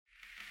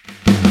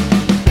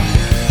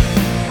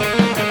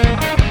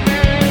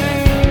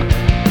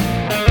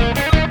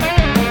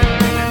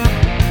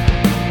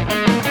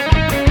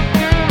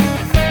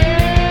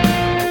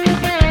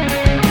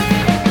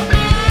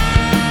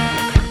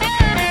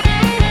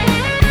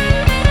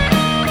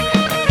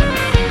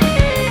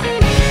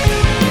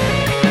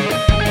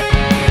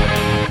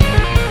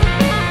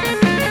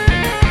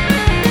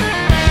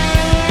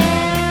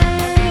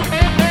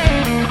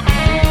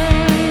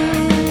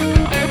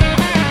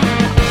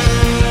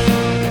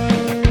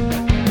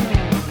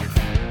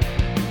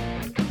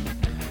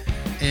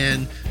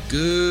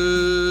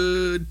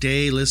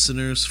day,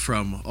 listeners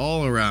from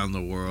all around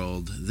the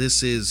world.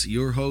 This is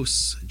your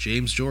hosts,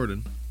 James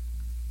Jordan.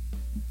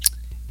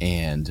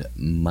 And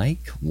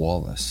Mike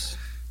Wallace.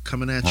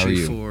 Coming at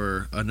you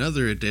for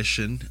another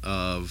edition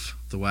of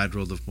the Wide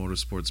World of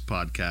Motorsports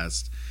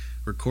podcast,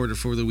 recorded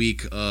for the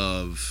week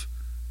of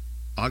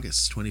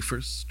August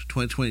 21st,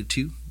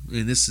 2022.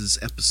 And this is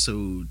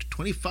episode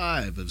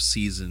 25 of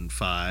season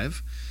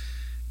 5.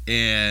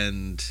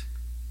 And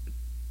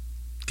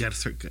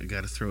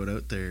gotta throw it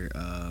out there.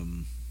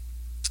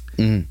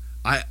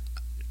 I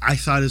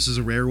thought this was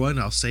a rare one.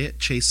 I'll say it.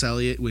 Chase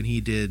Elliott, when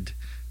he did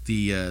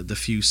the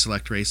few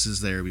select races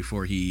there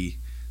before he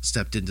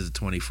stepped into the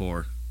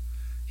 24,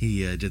 he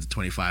did the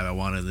 25. I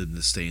wanted him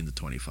to stay in the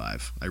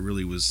 25. I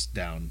really was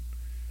down.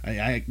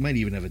 I might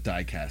even have a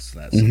die cast for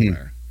that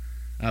somewhere.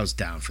 I was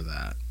down for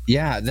that.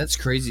 Yeah, that's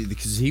crazy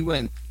because he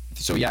went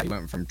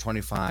from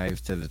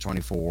 25 to the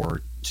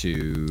 24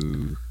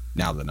 to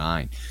now the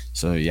 9.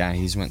 So yeah,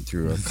 he's went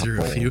through a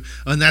few,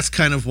 and that's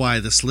kind of why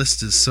this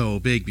list is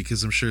so big,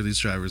 because I'm sure these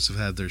drivers have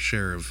had their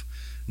share of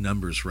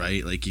numbers,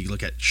 right? Like you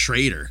look at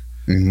Schrader,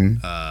 and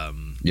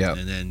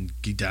then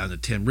get down to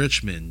Tim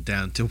Richmond,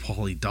 down to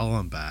Wally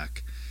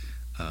Dallenbach,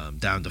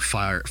 down to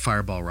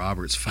Fireball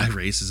Roberts, 5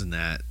 races in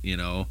that,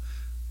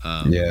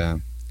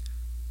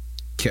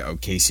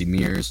 Casey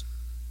Mears,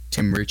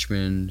 Tim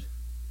Richmond.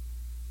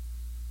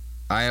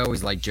 I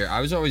always liked Jerry.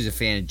 I was always a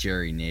fan of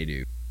Jerry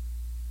Nadeau.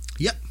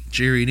 Yep,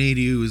 Jerry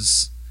Nadeau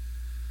is,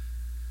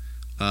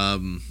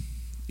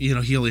 he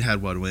only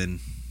had one win,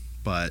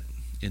 but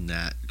in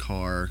that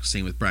car,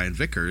 same with Brian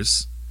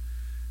Vickers,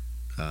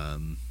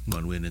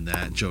 one win in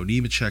that. Joe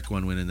Nemechek,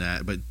 one win in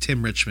that. But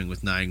Tim Richmond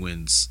with 9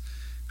 wins,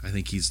 I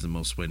think he's the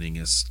most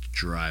winningest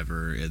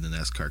driver in the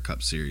NASCAR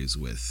Cup Series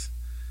with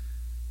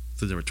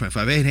the number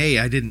 25. And hey,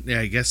 I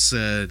guess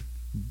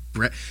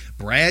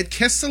Brad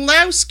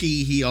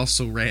Keselowski, he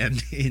also ran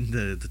in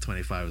the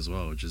 25 as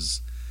well, which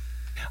is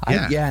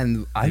I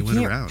can't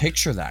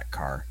picture that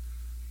car.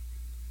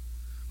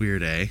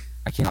 Weird, eh?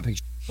 I can't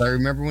picture. I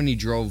remember when he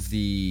drove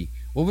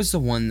what was the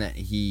one that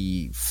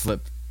he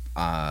flipped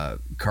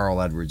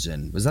Carl Edwards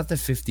in? Was that the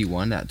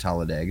 51 at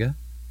Talladega?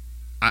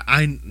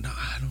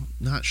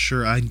 Not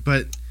sure.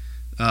 But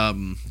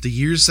the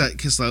years that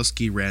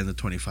Keselowski ran the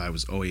 25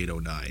 was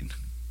 08-09.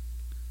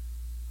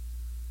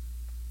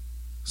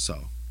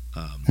 So,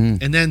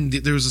 and then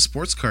there was a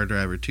sports car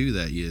driver too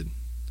that you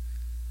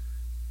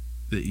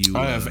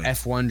have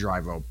F1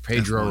 driver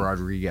Pedro F1.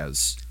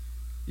 Rodriguez.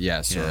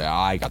 Yes, yeah.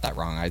 I got that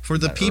wrong. For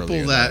the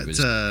people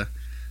that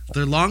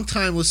they're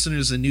long-time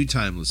listeners and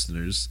new-time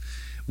listeners,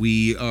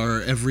 we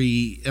are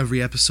every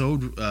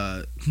episode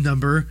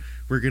number.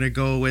 We're gonna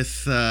go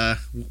with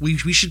we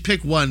should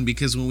pick one,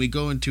 because when we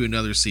go into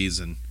another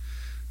season,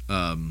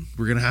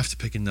 we're gonna have to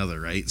pick another,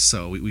 right?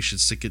 So we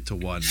should stick it to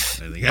one.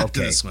 I think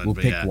after this one, we'll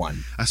pick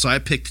one. So I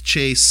picked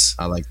Chase.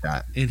 I like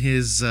that. In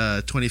his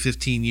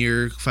 2015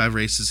 year, 5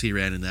 races he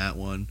ran in that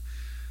one,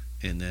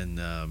 and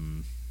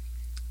then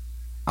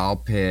I'll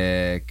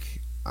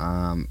pick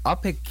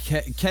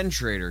Ken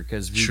Schrader,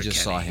 because we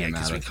just saw him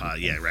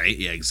out. Yeah, right.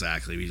 Yeah,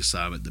 exactly. We just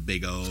saw him at the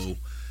Big O,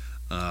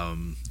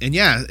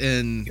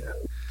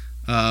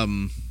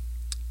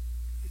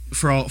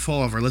 for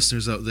all of our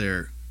listeners out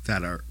there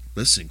that are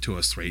listening to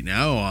us right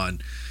now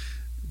on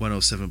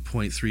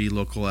 107.3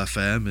 local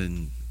FM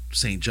in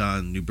St.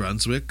 John, New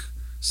Brunswick,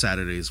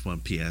 Saturdays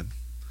 1 p.m.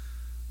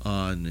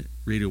 on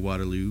Radio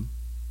Waterloo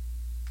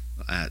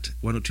at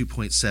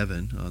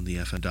 102.7 on the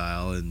FM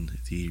dial in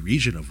the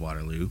region of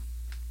Waterloo.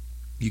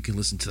 You can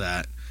listen to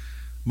that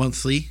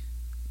monthly,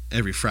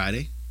 every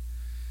Friday,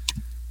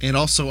 and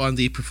also on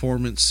the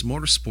Performance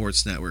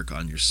Motorsports Network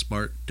on your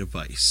smart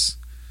device.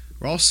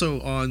 We're also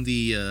on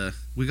the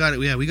we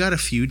got a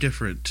few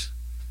different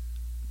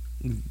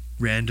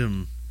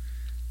random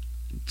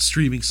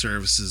streaming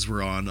services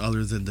we're on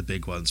other than the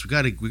big ones. We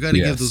got to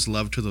give those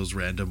love to those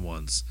random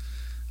ones.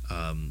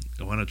 I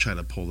want to try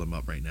to pull them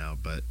up right now,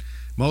 but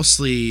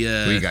mostly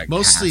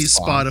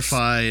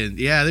Spotify, and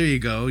there you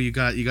go. You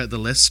got the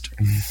list.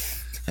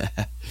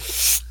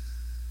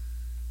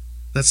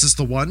 That's just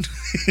the one.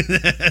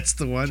 That's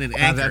the one. And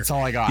Anchor. That's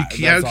all I got.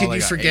 How can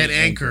you forget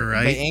Anchor,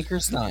 right? But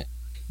Anchor's not.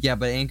 Yeah,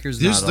 but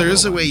Anchor's not. There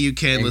is a way you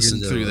can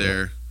listen through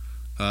there.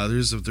 There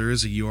is a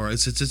URL.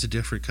 It's a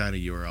different kind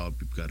of URL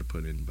you've got to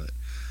put in, but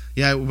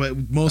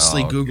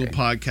mostly Google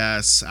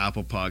Podcasts,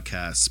 Apple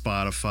Podcasts,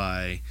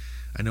 Spotify.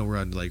 I know we're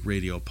on like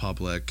Radio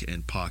Public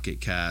and Pocket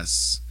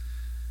Casts,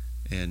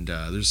 and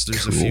there's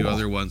a few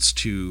other ones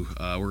too.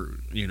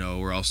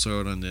 We're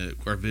also on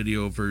our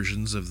video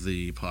versions of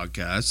the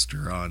podcast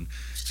are on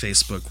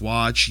Facebook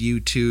Watch,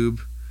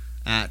 YouTube,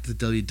 at the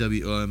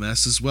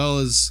WWOMS, as well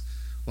as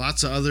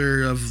lots of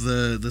other of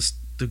the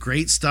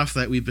great stuff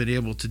that we've been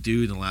able to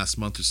do in the last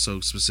month or so.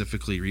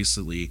 Specifically,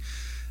 recently,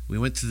 we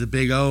went to the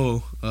Big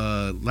O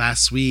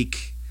last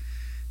week.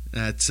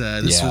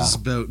 Was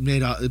about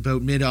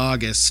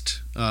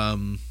mid-August,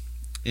 and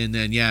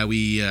then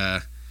we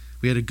had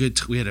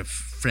a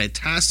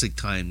fantastic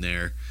time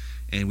there,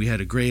 and we had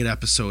a great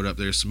episode up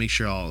there. So make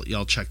sure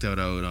y'all check that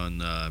out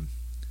on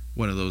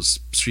one of those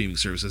streaming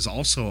services.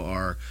 Also,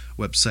 our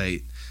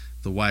website,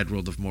 the Wide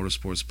World of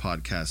Motorsports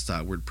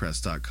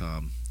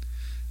podcast.wordpress.com.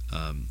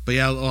 But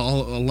yeah, a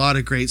lot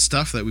of great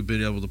stuff that we've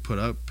been able to put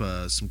up.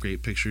 Some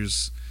great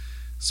pictures,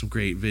 some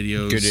great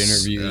videos,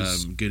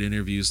 good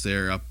interviews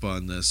there up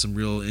on some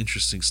real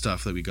interesting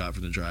stuff that we got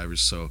from the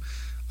drivers. So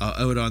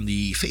out on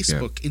the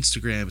Facebook,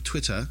 Instagram,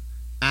 Twitter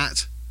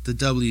at the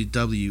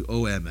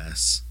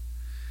WWOMS,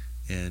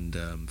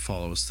 and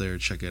follow us there.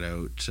 Check it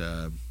out.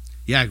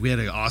 We had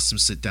an awesome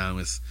sit down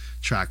with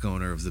track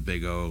owner of the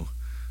Big O,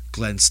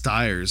 Glenn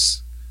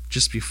Stiers,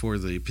 just before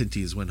the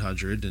Pinty's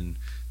 100, and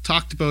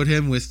talked about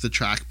him with the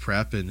track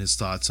prep and his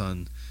thoughts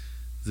on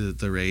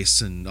the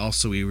race. And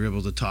also we were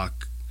able to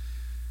talk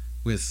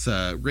with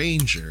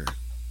Ranger,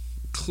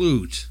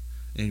 Clute,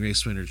 and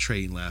race winner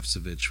Trayton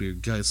Lapsevich. We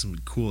got some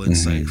cool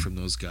insight from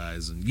those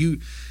guys. And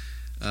you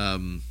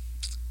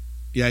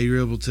were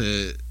able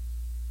to.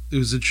 It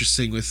was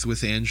interesting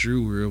with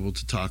Andrew. We were able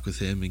to talk with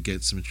him and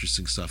get some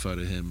interesting stuff out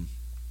of him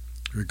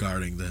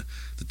regarding the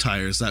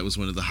tires. That was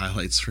one of the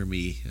highlights for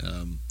me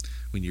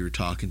when you were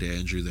talking to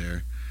Andrew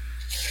there.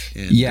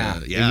 And,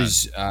 it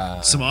was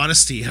some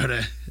honesty out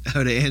of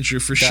Andrew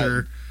for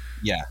sure.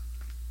 Yeah,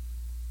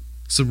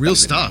 some real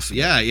stuff. We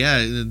got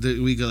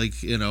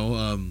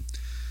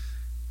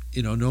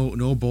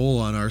no bull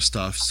on our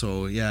stuff.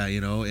 So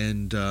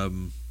and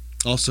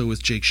also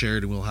with Jake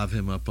Sheridan, we'll have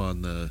him up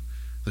on the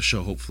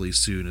show hopefully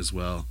soon as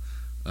well.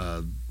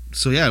 We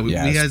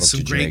had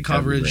some great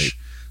coverage,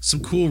 some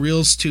cool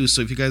reels too.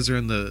 So if you guys are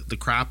in the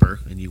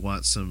crapper and you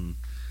want some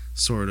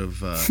sort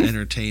of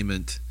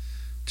entertainment,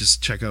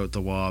 just check out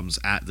the WOMs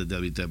at the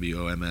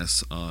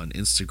WWOMS on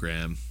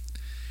Instagram.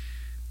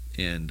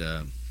 And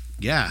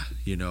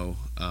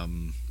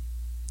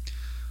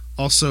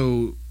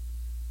also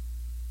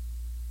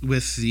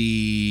with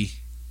the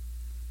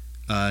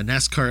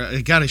NASCAR,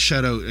 I got to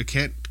shout out. I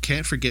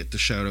can't forget to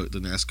shout out the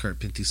NASCAR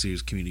Pinty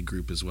Series community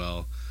group as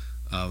well.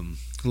 A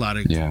lot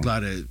of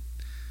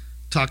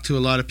talked to a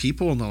lot of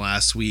people in the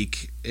last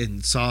week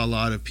and saw a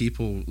lot of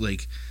people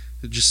like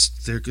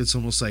just there. It's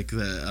almost like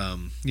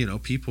the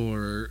people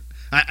are.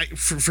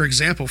 For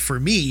example, for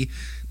me,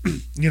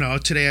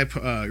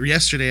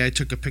 yesterday I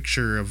took a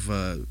picture of.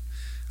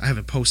 I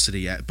haven't posted it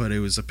yet, but it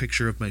was a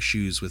picture of my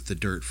shoes with the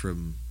dirt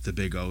from the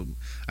Big O.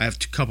 I have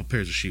a couple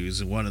pairs of shoes,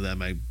 and one of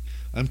them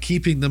I'm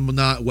keeping them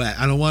not wet.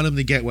 I don't want them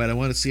to get wet. I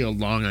want to see how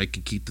long I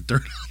can keep the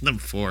dirt on them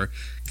for,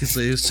 because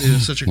it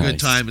was such a good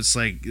time. It's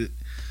like,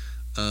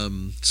 and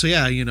I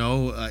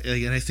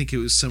think it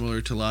was similar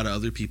to a lot of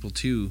other people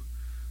too,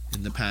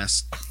 in the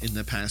past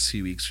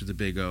few weeks for the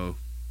Big O.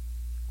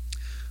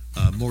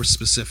 More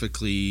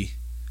specifically,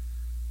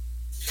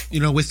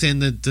 within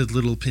the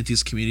little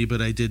Pinty's community,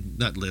 but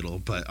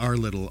our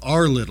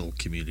little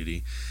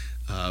community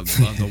on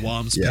the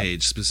WOMS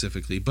page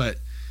specifically. But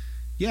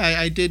yeah,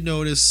 I did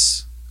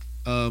notice,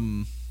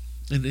 and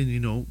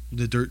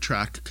the dirt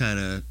track kind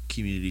of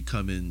community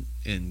come in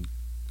and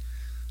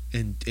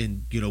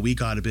we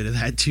got a bit of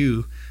that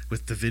too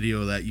with the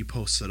video that you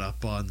posted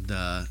up on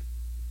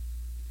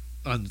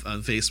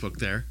Facebook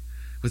there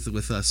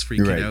with us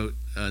freaking out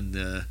in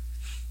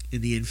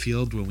the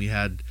infield when we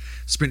had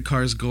sprint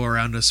cars go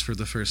around us for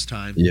the first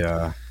time.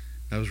 Yeah,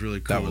 that was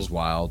really cool. That was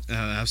wild.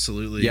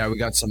 Absolutely. Yeah, we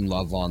got some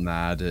love on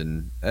that,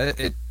 and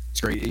it's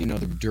great.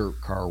 The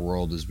dirt car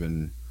world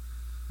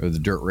the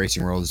dirt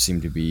racing world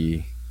seemed to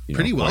be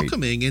pretty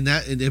welcoming, and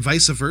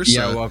vice versa.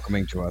 Yeah,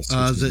 welcoming to us.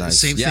 Nice.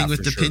 Same thing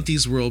with the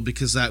Pinty's world,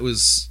 because that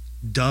was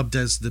dubbed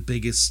as the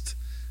biggest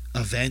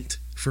event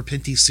for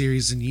Pinty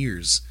Series in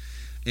years,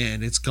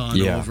 and it's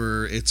gone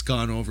over. It's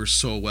gone over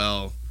so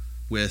well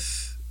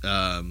with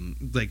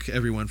like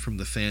everyone from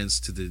the fans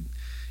to the.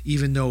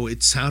 Even though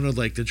it sounded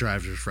like the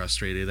drivers were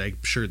frustrated, I'm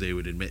sure they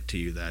would admit to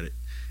you that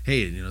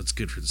it's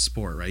good for the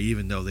sport, right?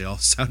 Even though they all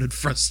sounded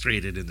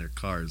frustrated in their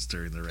cars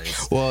during the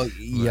race. Well,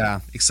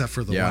 yeah. Except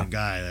for the one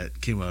guy that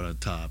came out on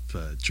top,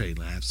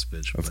 Trayton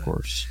Lapsevich. Of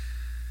course.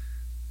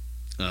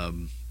 But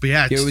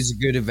yeah. It was a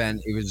good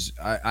event. It was.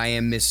 I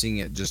am missing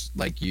it just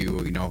like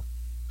you,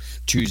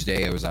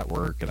 Tuesday I was at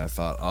work and I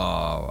thought,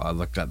 I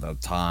looked at the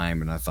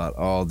time and I thought,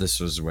 this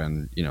was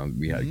when,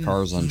 we had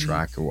cars on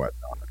track or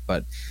whatnot.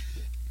 But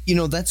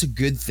that's a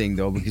good thing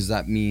though, because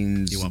that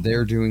means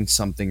they're doing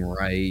something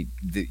right.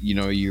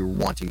 You're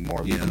wanting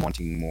more,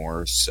 wanting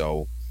more.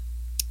 So,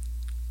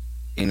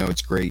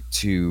 it's great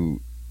to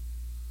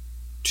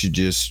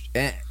just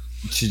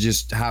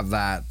have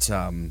that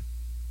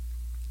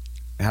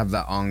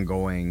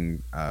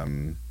ongoing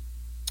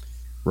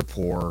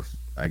rapport,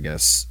 I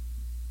guess,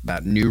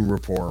 that new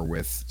rapport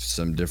with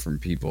some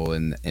different people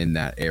in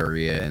that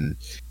area, and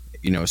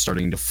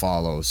starting to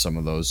follow some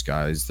of those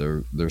guys,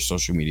 their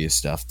social media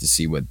stuff, to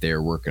see what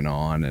they're working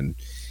on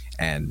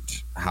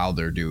and how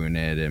they're doing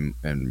it, and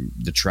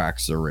the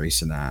tracks they're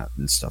racing at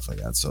and stuff like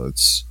that. So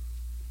it's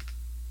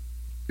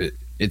the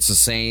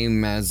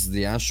same as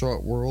the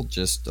asphalt world,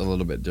 just a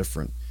little bit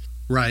different.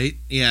 Right.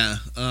 Yeah.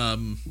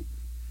 And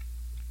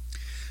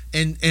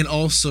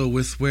also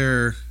with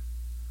where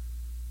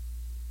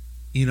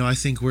I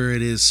think where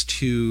it is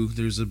too,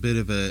 there's a bit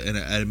of and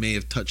I may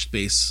have touched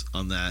base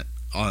on that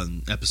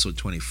on episode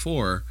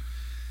 24,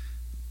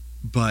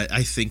 but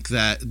I think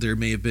that there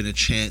may have been a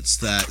chance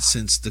that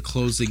since the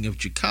closing of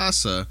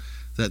Jukasa,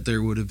 that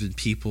there would have been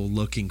people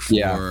looking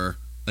for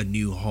a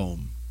new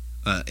home.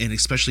 And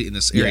especially in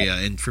this area,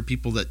 and for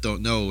people that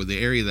don't know, the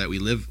area that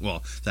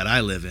that I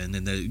live in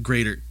the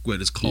greater,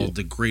 what is called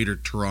the Greater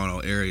Toronto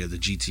Area, the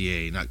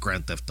GTA, not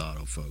Grand Theft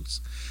Auto,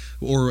 folks,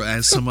 or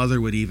as some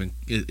other would even,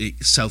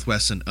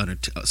 Southwestern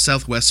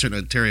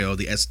Ontario,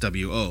 the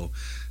SWO,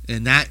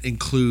 and that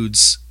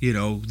includes,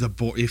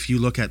 if you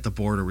look at the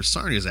border with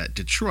Sarnia, is at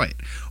Detroit,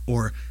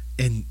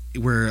 and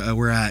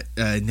we're at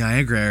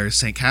Niagara or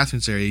St.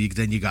 Catharines area.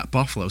 Then you got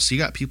Buffalo, so you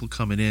got people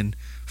coming in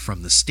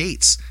from the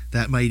States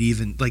that might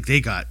even, like, they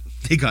got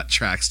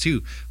tracks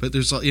too. But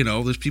there's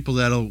people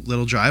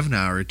that'll drive an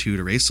hour or two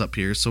to race up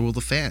here. So will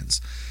the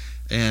fans,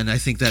 and I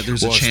think that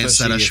there's a chance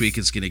that Ushweek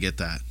going to get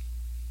that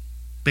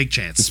big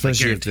chance,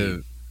 especially if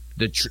the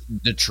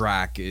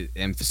track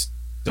and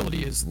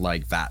facility is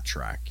like that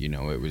track.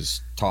 It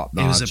was top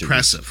notch. It was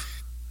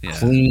impressive,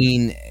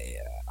 clean.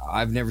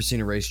 I've never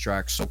seen a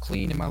racetrack so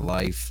clean in my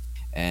life,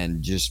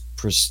 and just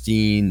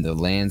pristine. The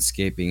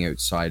landscaping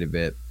outside of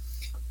it,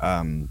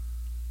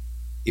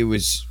 it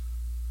was,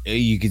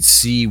 you could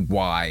see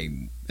why.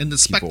 And the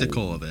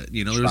spectacle of it,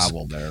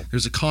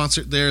 there's a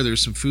concert there.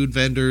 There's some food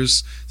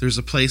vendors. There's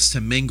a place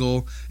to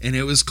mingle, and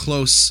it was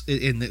close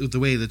in the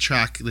way the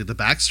track, the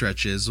back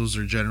stretch is. Those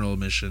are general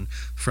admission,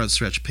 front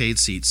stretch paid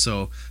seats.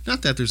 So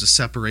not that there's a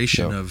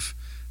separation of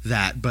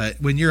that,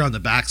 but when you're on the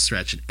back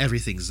stretch and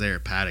everything's there,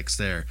 paddocks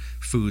there,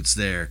 food's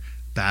there,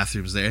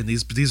 bathrooms there, and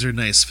these are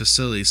nice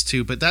facilities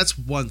too. But that's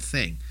one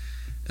thing,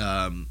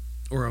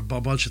 or a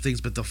bunch of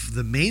things. But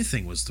the main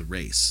thing was the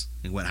race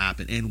and what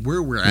happened, and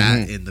where we're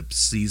at in the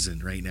season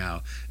right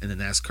now in the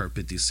NASCAR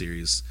 50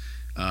 Series,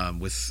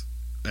 with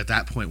at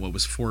that point what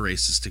was 4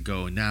 races to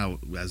go, and now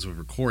as we're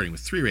recording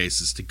with 3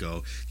 races to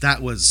go.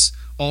 That was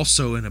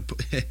also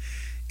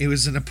it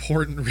was an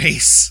important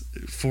race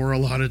for a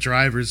lot of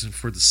drivers and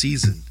for the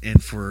season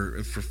and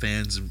for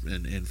fans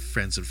and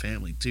friends and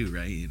family too,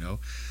 right?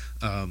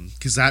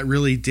 Because that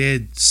really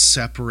did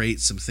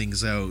separate some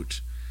things out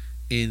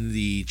in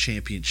the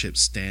championship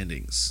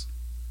standings.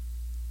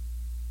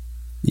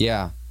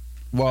 Yeah.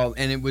 Well,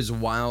 and it was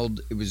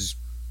wild. It was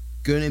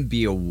going to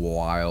be a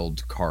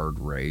wild card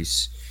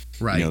race.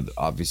 Right.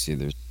 Obviously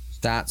there's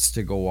stats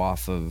to go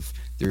off of.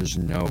 There's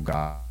no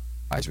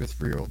guys with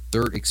real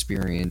dirt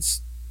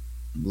experience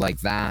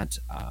like that.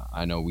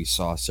 I know we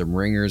saw some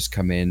ringers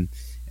come in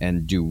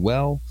and do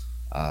well.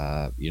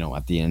 At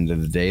the end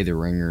of the day, the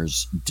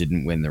ringers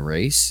didn't win the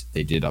race.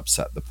 They did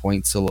upset the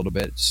points a little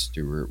bit.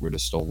 Stewart would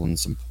have stolen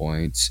some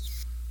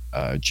points.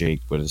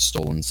 Jake would have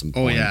stolen some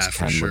points. Oh yeah,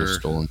 Ken for sure. would have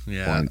stolen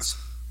some points.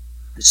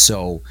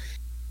 So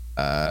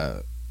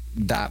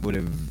that would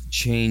have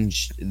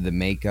changed the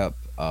makeup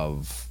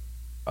of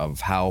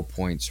how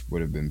points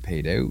would have been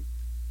paid out.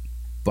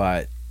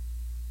 But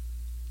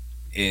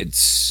it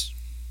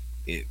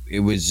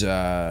was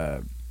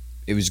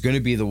going to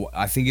be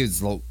I think it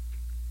was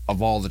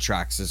of all the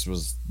tracks, this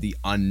was the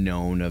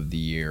unknown of the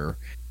year.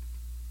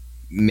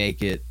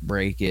 Make it,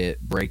 break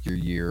your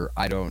year.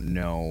 I don't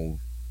know.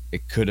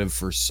 It could have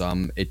for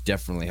some. It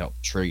definitely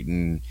helped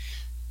Trayton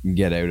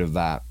get out of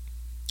that.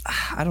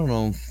 I don't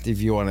know if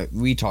you want to.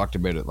 We talked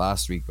about it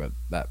last week, but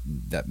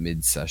that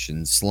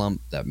mid-session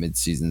slump, that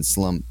mid-season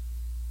slump,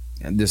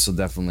 and this will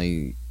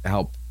definitely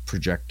help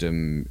project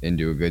him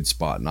into a good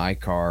spot in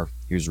ICAR.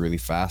 He was really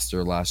fast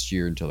there last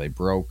year until they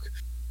broke.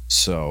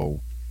 So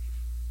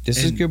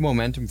this is good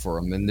momentum for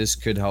him, and this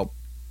could help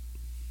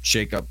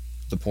shake up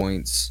the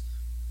points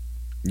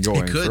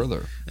going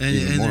further.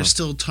 And there's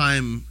still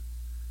time.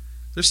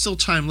 There's still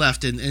time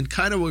left, and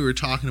kind of what we were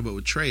talking about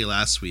with Trey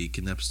last week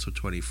in episode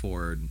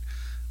 24, and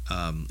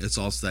it's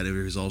also that it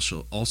was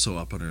also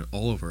up on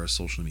all of our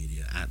social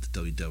media at the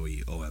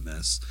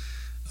WWOMS.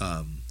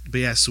 But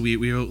yeah, so we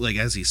like,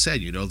 as he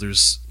said,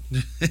 there's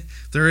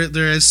there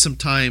is some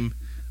time,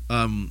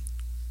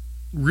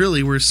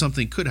 really, where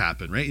something could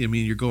happen, right? I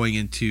mean, you're going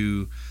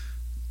into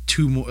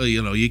 2 more.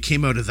 You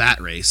came out of that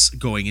race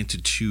going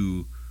into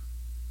 2,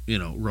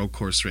 road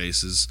course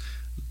races,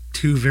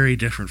 2 very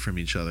different from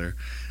each other.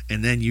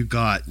 And then you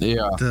got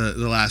the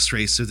last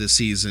race of the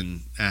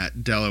season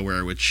at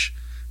Delaware, which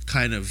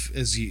kind of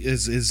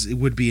it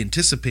would be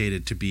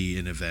anticipated to be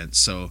an event.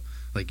 So,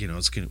 like,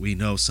 we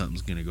know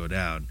something's gonna go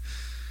down.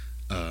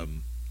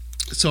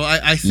 So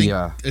I think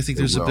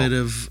there's a bit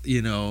of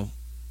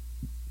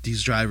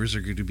these drivers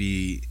are going to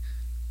be,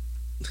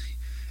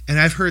 and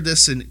I've heard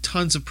this in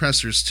tons of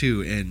pressers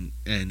too,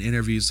 and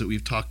interviews that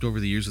we've talked over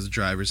the years with the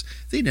drivers.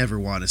 They never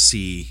want to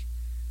see,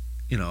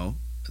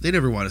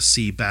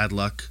 bad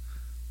luck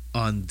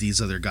on these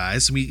other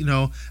guys. We,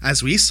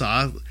 as we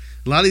saw,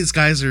 a lot of these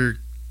guys are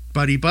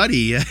buddy,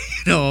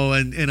 in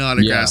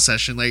autograph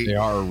session. Like, they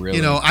are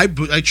really.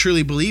 I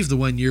truly believe the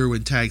one year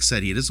when Tag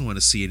said he doesn't want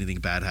to see anything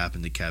bad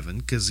happen to Kevin,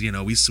 because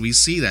we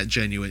see that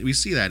genuine, we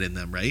see that in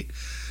them, right?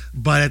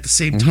 But at the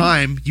same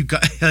time, you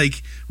got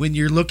like when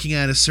you're looking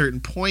at a certain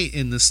point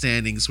in the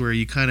standings where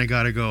you kind of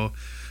got to go,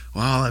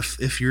 well,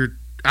 if you're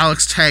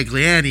Alex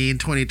Tagliani in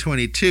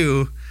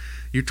 2022,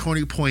 you're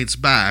 20 points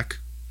back,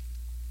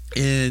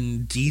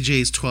 and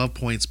DJ's 12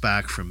 points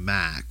back from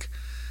Mac.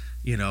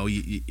 You know,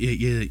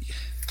 you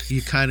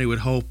kind of would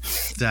hope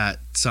that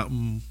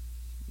something,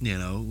 you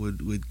know,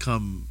 would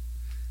come,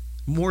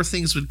 more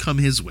things would come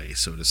his way,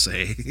 so to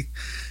say.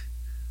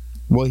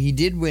 Well, he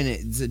did win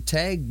it. The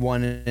Tag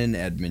won in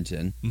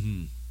Edmonton.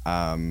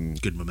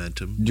 Good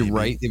momentum. You're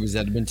right. It was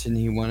Edmonton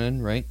he won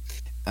in, right?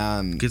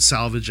 Good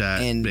salvage at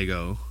Big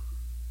O.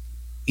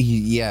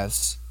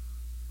 Yes.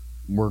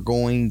 We're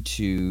going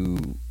to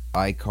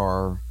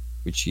ICAR,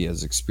 which he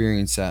has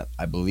experience at.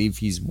 I believe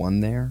he's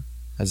won there.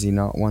 Has he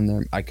not won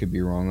there? I could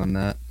be wrong on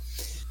that.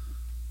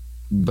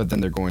 But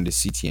then they're going to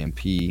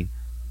CTMP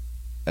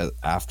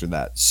after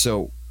that.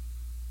 So,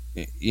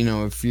 you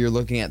know, if you're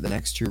looking at the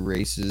next two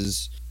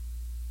races,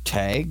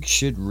 Tag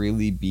should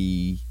really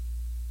be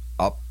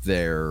up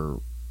there.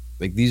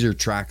 Like, these are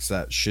tracks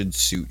that should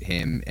suit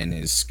him and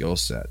his skill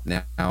set.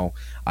 Now,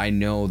 I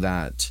know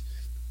that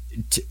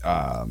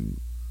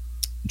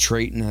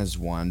Trayton has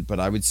won, but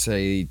I would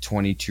say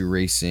 22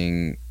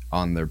 Racing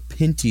on their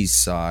Pinty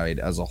side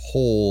as a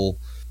whole.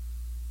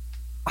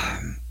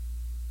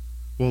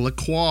 Well,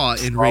 Lacroix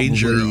and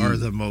Ranger are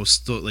the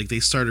most, like, they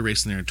started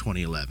racing there in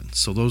 2011.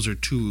 So those are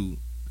two,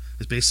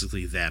 it's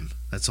basically them.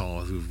 That's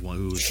all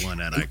who's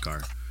won at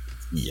ICAR.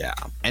 Yeah.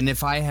 And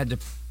if I had to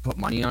put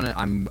money on it,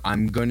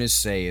 I'm going to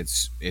say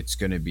it's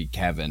going to be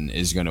Kevin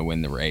is going to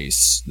win the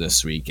race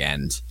this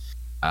weekend.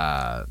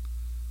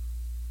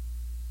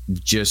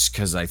 Just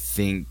because I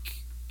think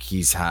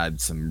he's had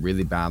some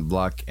really bad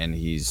luck, and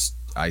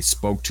I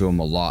spoke to him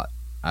a lot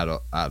at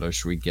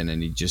Osh weekend,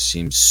 and he just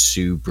seems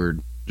super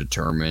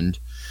determined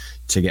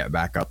to get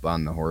back up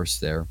on the horse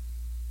there.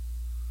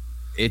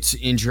 It's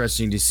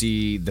interesting to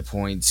see the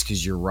points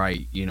because you're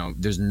right. You know,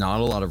 there's not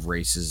a lot of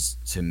races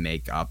to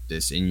make up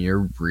this, and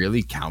you're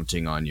really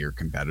counting on your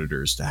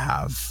competitors to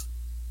have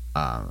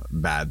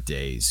bad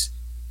days.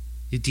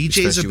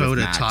 DJ's about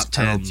a top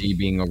 10 penalty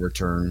being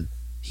overturned.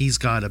 He's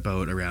got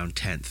about around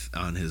 10th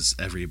on his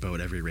every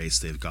race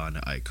they've gone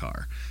to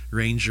ICAR.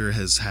 Ranger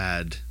has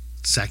had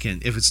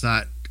second. If it's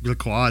not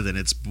Lacroix, then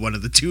it's one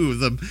of the two of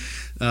them.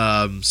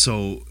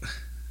 So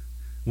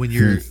when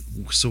you're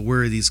so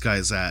where are these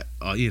guys at?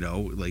 You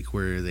know, like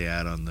where are they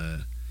at on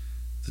the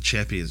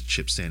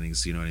championship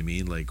standings? You know what I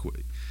mean? Like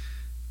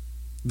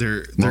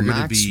they're going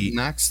to be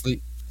Max.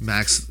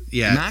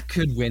 Yeah, Mac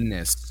could win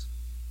this.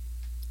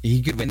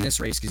 He could win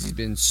this race because he's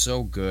been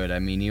so good. I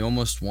mean, he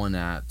almost won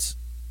at.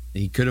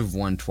 He could have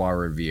won Trois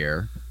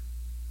Rivières.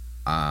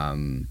 I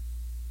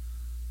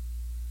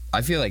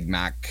feel like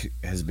Mac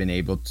has been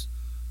able to.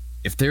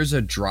 If there's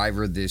a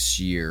driver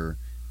this year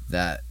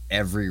that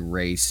every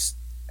race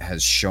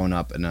has shown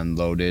up and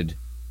unloaded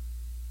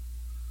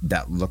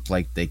that looked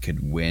like they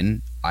could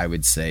win, I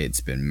would say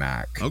it's been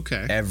Mac.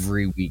 Okay.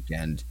 Every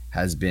weekend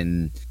has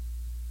been.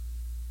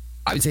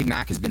 I would say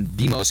Mac has been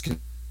the most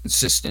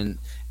consistent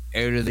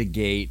out of the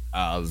gate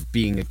of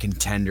being a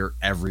contender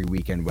every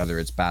weekend, whether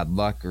it's bad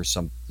luck or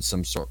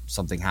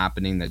something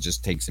happening that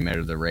just takes him out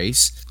of the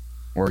race,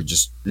 or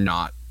just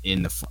not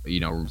in the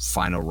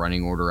final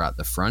running order at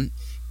the front.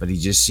 But he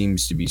just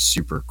seems to be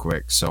super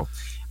quick. So,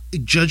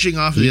 judging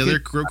off of the other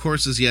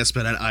courses, yes,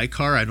 but at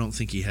ICAR, I don't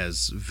think he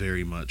has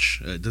very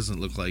much. It doesn't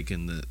look like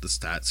in the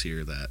stats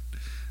here that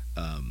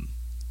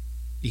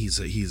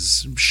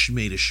he's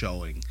made a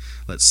showing.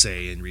 Let's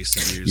say in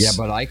recent years. Yeah,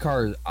 but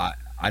ICAR.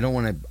 I don't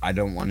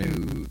want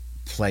to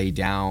play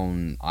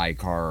down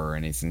ICAR or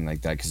anything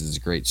like that because it's a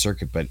great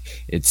circuit, but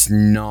it's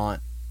not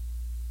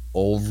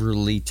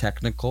overly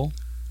technical,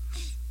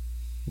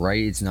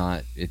 right? It's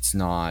not.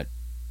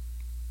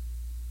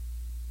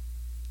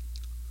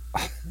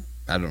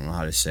 I don't know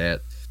how to say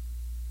it.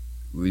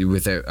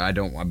 Without, I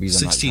don't want to be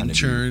 16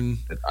 turn.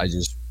 I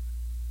just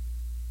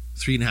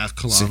 3.5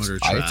 kilometer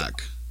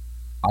track.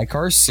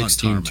 ICAR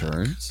 16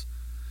 turns.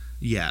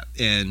 Yeah,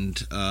 and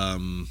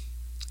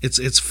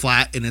It's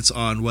flat, and it's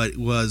on what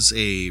was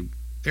a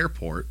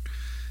airport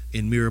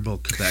in Mirabel,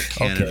 Quebec,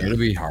 Canada. Okay, it'll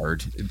be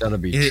hard. That'll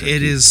be.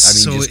 It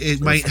is. I mean, so it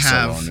might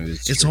have.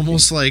 It's tricky.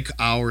 Almost like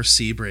our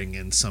Sebring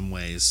in some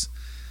ways.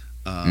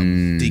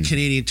 The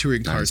Canadian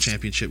Touring Car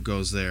Championship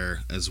goes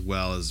there, as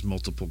well as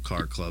multiple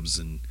car clubs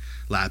and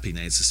lapping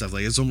nights and stuff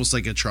like. It's almost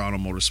like a Toronto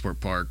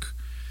Motorsport Park.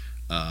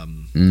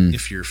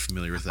 If you're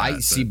familiar with that, I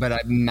see,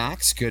 but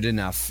Mac's good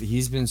enough.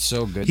 He's been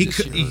so good.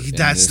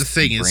 That's the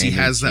thing is he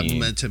has that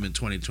momentum in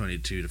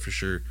 2022 to for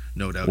sure,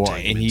 no doubt. Well,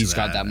 and he's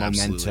got that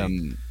momentum,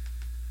 absolutely.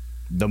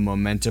 The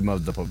momentum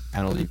of the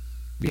penalty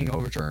being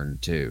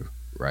overturned too,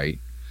 right?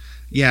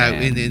 Yeah,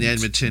 in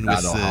Edmonton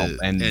with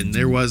and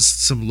there was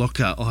some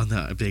look on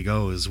that Big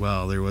O as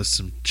well. There was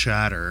some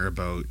chatter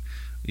about,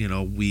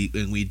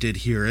 we did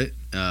hear it.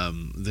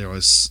 There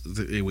was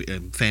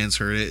and fans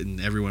heard it,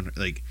 and everyone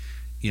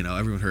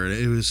everyone heard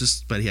it. It was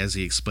just, but as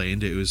he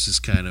explained it was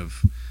just kind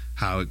of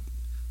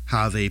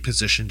how they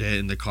positioned it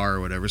in the car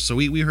or whatever. So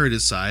we heard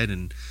his side,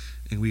 and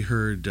and we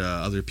heard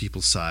other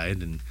people's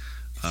side, and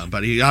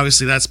but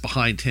obviously that's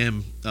behind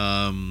him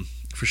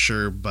for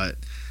sure. But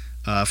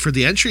for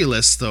the entry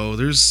list, though,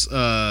 there's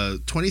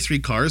 23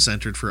 cars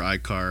entered for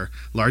iCar,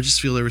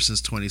 largest field ever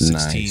since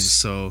 2016. Nice.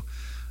 So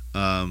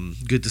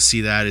good to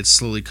see that it's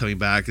slowly coming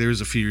back. There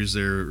was a few years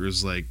there it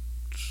was like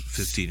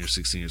 15 or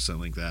 16 or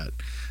something like that.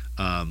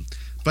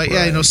 But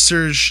right. Yeah,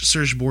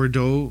 Serge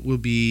Bordeaux will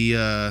be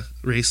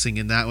racing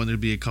in that one. There'll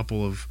be a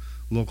couple of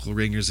local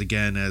ringers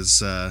again,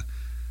 as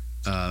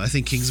I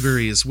think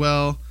Kingsbury as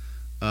well.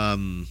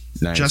 Nice.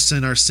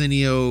 Justin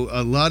Arsenio,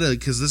 a lot of,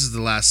 because this is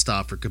the last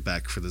stop for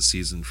Quebec for the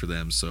season for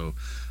them, so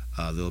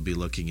they'll be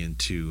looking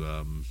into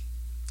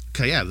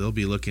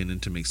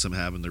make some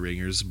have in the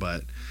ringers.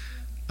 But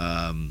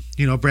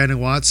Brandon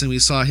Watson, we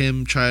saw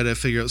him try to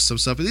figure out some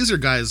stuff, but these are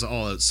guys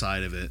all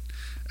outside of the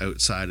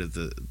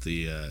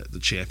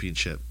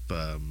championship,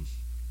 the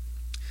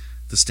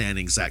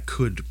standings, that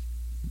could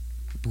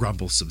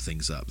rumble some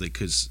things up. They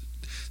could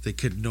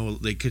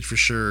for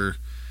sure,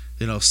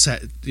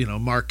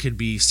 Mark could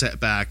be set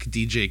back,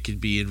 DJ could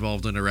be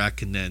involved in a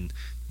wreck, and then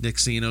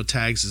next thing you know,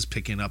 Tags is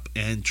picking up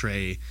and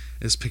Trey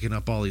is picking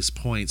up all these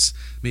points.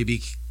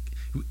 Maybe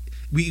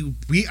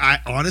I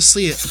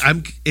honestly,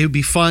 it would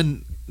be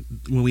fun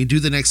when we do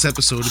the next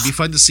episode. It'd be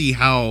fun to see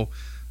how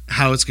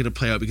it's going to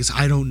play out, because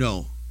I don't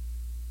know.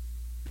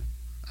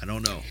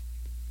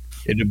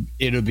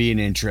 It'll be an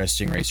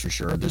interesting race for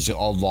sure. There's a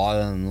lot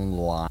on the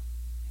line.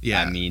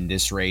 Yeah, I mean,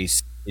 this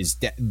race is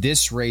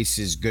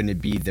going to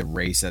be the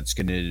race that's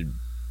going to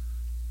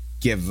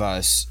give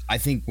us. I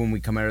think when we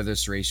come out of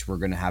this race, we're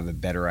going to have a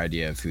better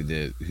idea of who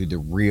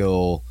the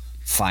real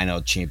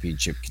final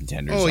championship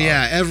contenders are. Oh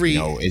yeah, every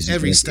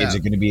step. Is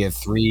it going to be a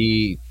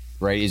three?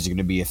 Right? Is it going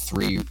to be a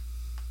three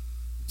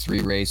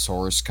race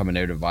horse coming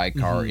out of iCar?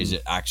 Mm-hmm. Is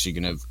it actually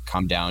going to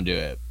come down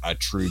to a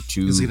true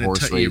two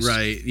horse race?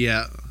 Right.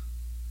 Yeah.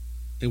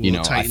 It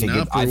will tighten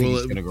up, I think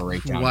it's going to go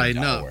right down to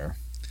Delaware.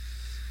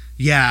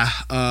 Yeah.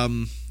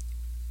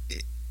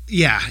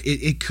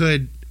 It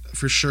could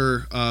for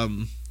sure.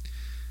 And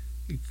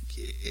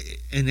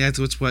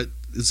that's what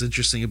is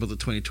interesting about the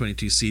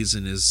 2022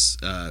 season is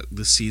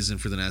the season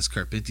for the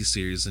NASCAR Pinty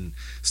Series, and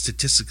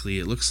statistically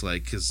it looks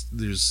like, because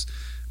there's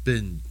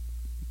been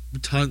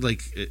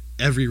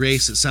every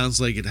race, it sounds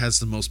like it has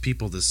the most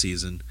people this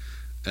season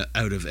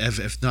out of,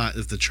 if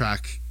the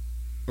track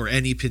or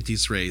any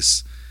Pinty's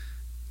race,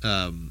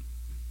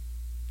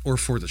 or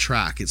for the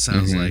track, it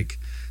sounds like.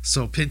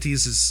 So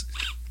Pinty's is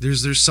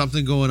there's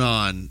something going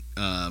on,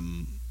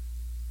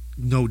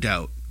 no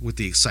doubt, with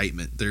the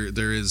excitement.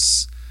 There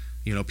is,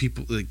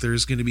 people, like,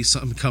 there's going to be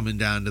something coming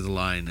down to the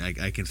line.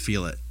 I can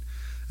feel it,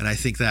 and I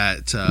think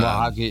that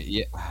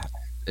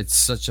it's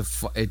such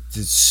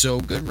it's so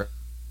good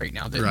right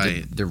now.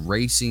 The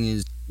racing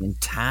is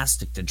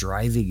fantastic. The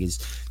driving is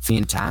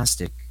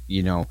fantastic.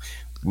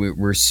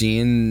 We're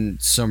seeing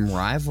some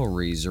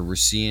rivalries, or we're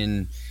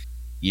seeing,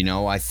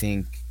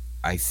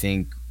 I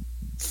think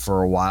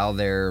for a while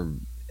there,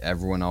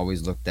 everyone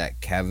always looked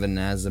at Kevin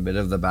as a bit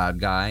of the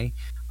bad guy.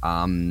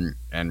 And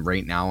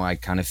right now I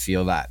kind of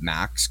feel that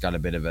Max got a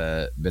bit of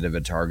a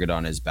target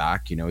on his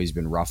back. He's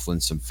been ruffling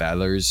some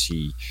feathers.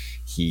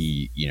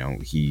 He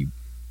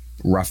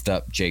roughed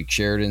up Jake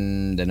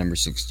Sheridan, the number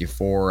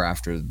 64,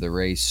 after the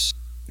race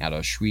at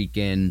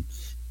Oshweekend.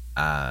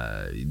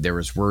 There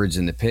was words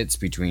in the pits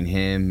between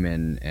him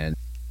and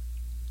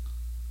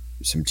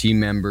some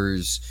team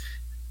members.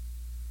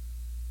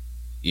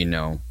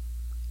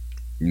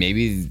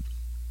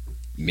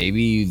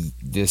 Maybe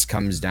this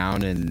comes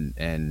down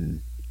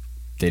and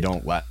they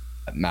don't let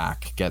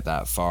Mac get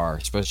that far,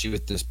 especially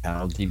with this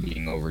penalty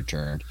being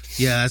overturned.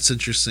 Yeah, that's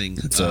interesting.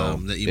 So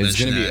that you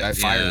mentioned it's going to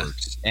be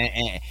fireworks,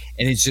 and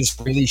it's just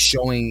really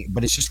showing.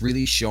 But it's just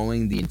really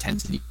showing the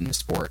intensity in the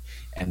sport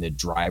and the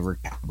driver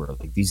caliber.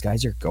 Like, these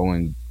guys are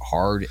going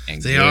hard,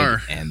 and they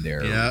are, and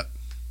they're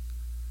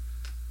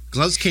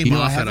gloves came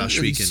off at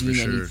Oshweekend for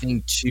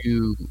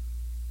sure.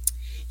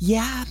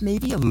 Yeah,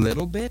 maybe a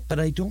little bit, but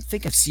I don't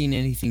think I've seen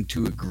anything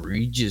too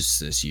egregious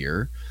this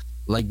year.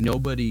 Like,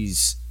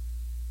 nobody's.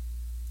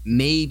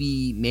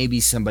 Maybe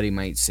somebody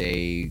might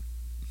say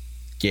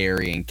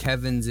Gary and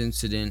Kevin's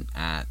incident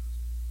at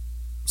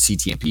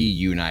CTMP.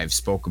 You and I have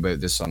spoke about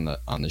this on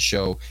the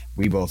show.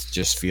 We both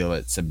just feel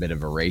it's a bit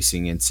of a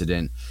racing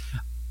incident.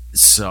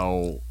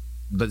 So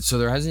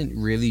there hasn't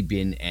really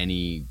been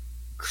any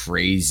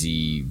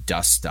crazy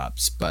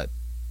dust-ups, but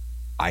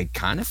I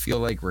kind of feel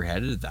like we're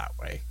headed that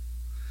way.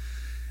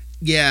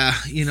 Yeah,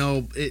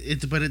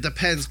 but it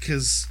depends,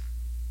 because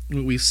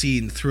what we've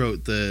seen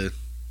throughout the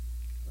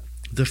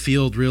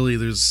field, really,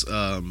 there's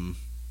I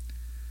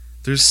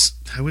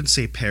wouldn't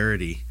say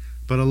parity,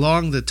 but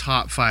along the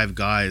top 5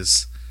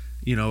 guys,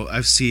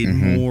 I've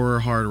seen more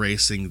hard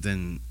racing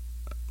than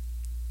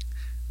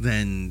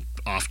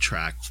off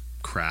track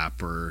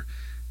crap or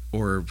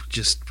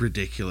just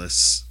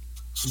ridiculous,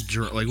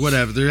 like,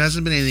 whatever. There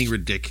hasn't been anything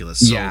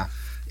ridiculous. So yeah,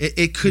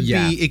 it could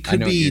be. It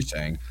could I know be. What you're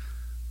saying.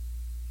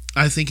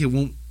 I think it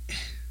won't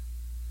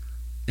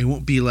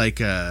be like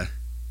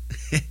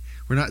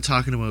we're we're not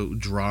talking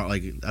about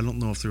like I don't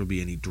know if there will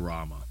be any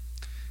drama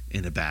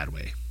in a bad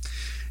way.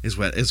 Is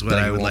what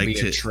I would like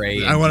to.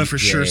 I want to for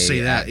sure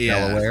say that.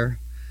 Yeah. Delaware.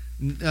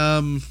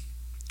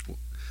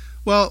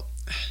 Well,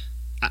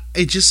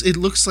 it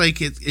looks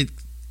like it.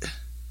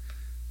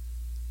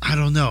 I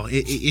don't know.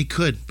 It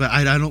could, but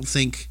I don't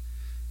think.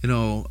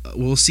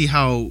 We'll see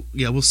how.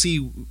 Yeah, we'll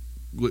see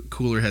what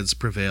cooler heads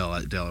prevail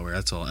at Delaware.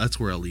 That's all. That's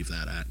where I'll leave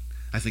that at.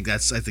 I think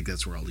that's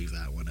where I'll leave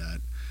that one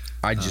at.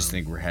 I just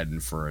think we're heading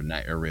for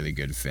a really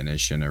good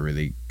finish and a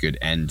really good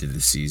end to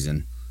the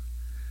season.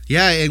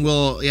 Yeah, and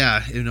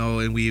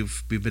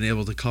we've been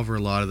able to cover a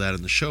lot of that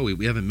in the show.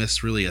 We haven't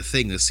missed really a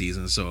thing this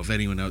season. So if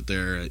anyone out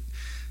there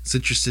is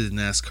interested in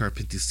NASCAR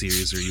Pinty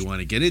Series, or you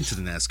want to get into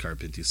the NASCAR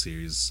Pinty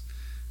Series,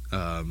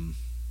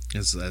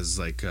 as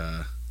like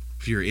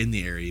if you're in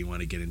the area, you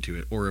want to get into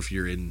it, or if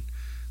you're in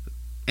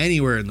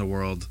anywhere in the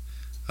world,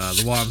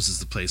 the WOMS is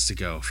the place to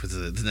go for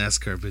the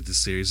NASCAR Pinty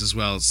Series, as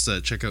well as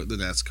check out the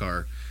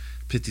NASCAR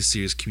Pinty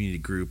Series community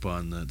group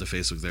on the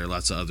Facebook there.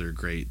 Lots of other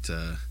great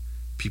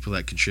people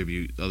that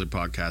contribute, other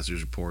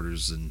podcasters,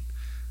 reporters, and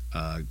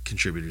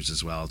contributors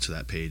as well to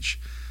that page,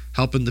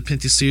 helping the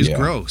Pinty Series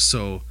grow.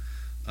 So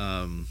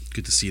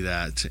good to see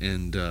that,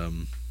 and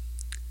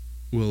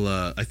we'll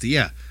have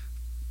the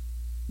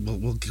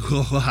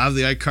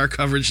iCar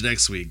coverage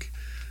next week.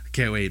 I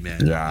can't wait,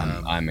 man.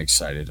 Yeah, I'm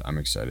excited.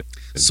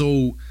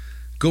 So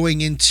going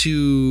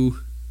into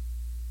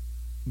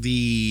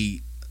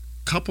the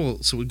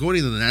so we're going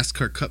into the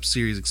NASCAR Cup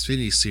Series,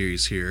 Xfinity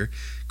Series here,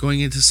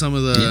 going into some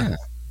of the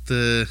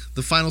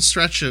final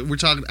stretch. We're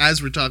talking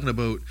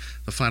about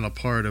the final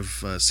part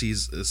of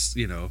season, the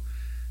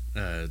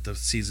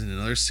season in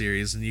another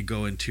series, and you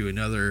go into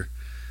another.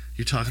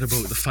 You're talking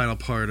about the final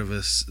part of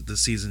the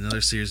season,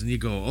 another series, and you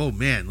go, oh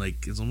man,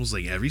 like it's almost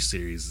like every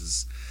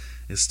series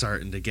is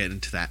starting to get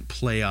into that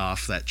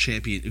playoff, that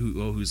champion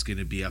who's going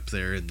to be up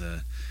there in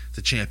the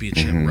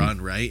championship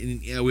run, right?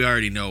 And we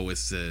already know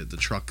with the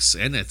trucks,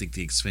 and I think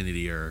the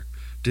Xfinity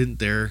didn't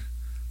their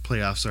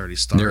playoffs already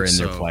start? They're in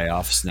their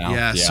playoffs now.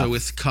 Yeah, so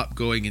with Cup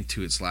going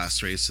into its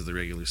last race of the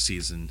regular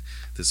season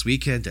this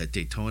weekend at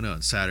Daytona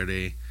on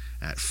Saturday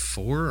at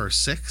 4 or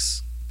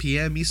 6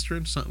 p.m.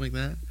 Eastern, something like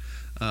that.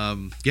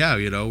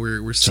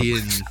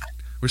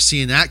 We're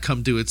seeing that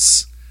come to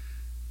its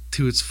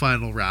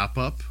final wrap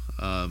up.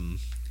 And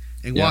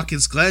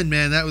Watkins Glen,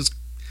 man, that was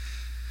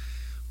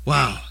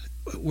wow.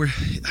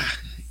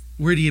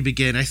 Where do you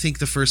begin? I think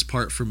the first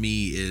part for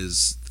me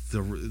is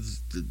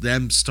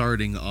them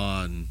starting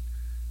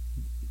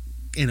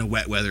in a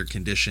wet weather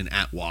condition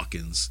at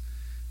Watkins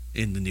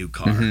in the new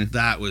car.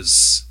 That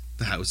was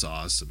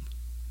awesome.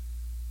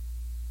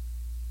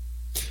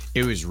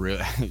 It was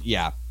really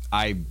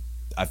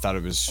I thought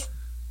it was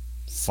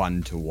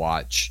fun to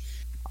watch.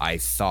 I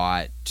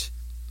thought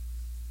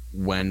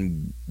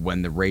when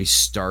the race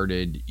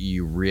started,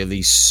 you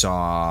really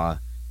saw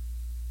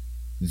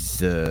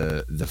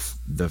the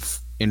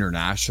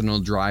international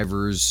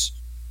drivers.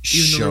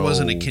 Even though there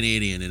wasn't a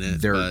Canadian in it,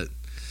 but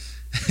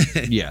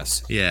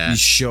yes, yeah, you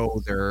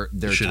show their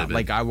top.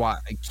 Like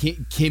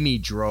Kimi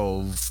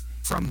drove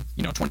from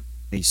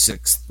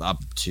 26th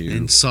up to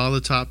and saw the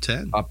top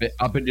 10 up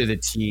into the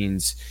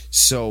teens.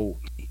 So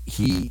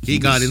he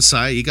got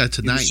inside. He got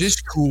to 9th. It was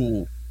just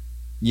cool.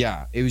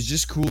 Yeah, it was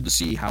just cool to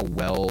see how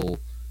well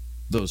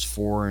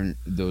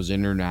those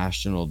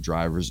international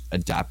drivers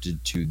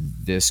adapted to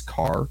this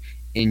car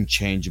in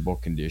changeable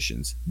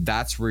conditions.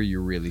 That's where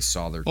you really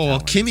saw their talent. Well,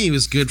 Kimi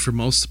was good for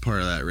most part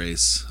of that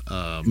race.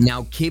 But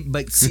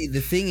see,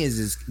 the thing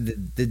is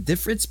the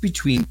difference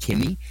between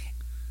Kimi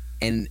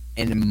and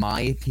in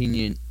my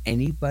opinion,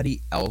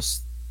 anybody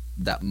else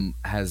that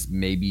has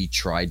maybe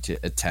tried to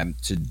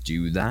attempt to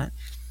do that,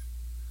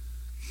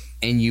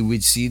 and you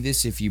would see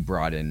this if you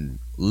brought in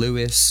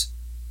Lewis,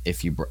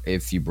 if you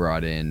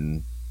brought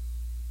in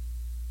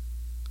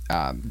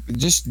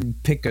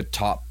just pick a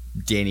top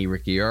Danny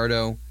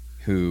Ricciardo,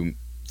 who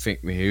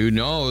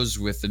knows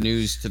with the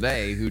news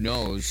today, who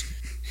knows,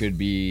 could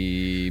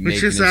be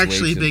which is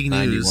actually big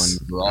news.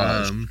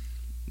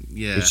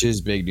 Which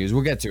is big news.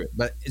 We'll get to it,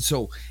 but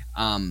so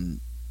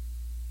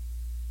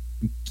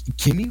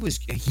Kimi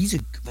he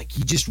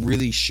just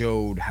really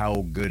showed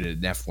how good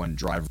an F1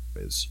 driver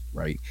is,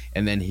 right?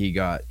 And then he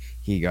got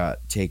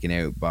taken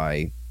out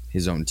by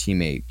his own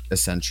teammate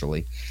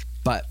essentially,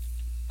 but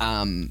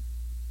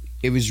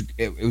it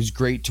was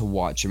great to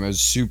watch him. I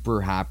was super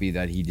happy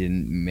that he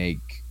didn't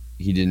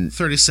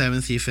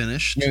 37th. He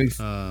finished.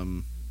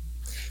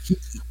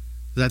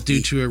 That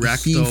due to a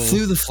wreck. He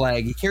flew the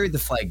flag. He carried the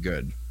flag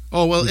good.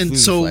 Oh well, and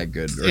so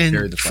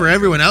and for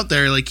everyone out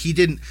there, like he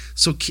didn't.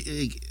 So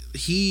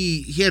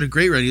he had a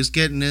great run. He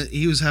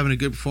was having a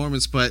good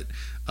performance, but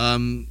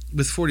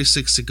with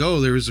 46 to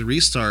go, there was a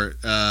restart,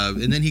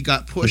 and then he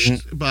got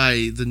pushed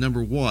by the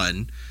number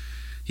 1.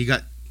 He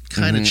got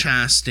kind of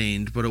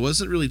chastained, but it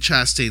wasn't really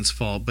Chastain's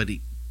fault, but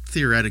he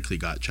theoretically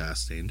got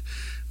chastained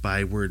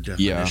by word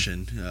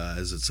definition,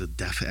 as it's a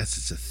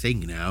thing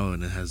now,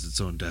 and it has its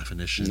own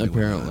definition.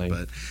 Apparently,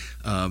 but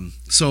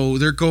so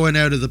they're going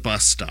out of the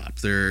bus stop.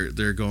 They're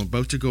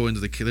about to go into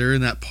they're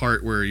in that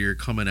part where you're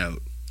coming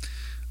out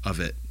of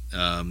it.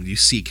 You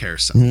see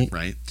carousel,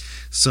 right?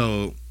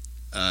 So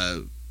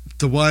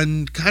the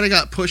one kind of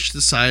got pushed to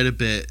the side a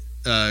bit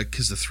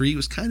because the 3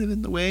 was kind of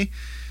in the way.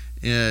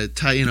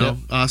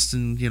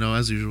 Austin,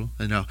 as usual,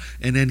 I know.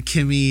 And then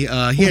Kimmy,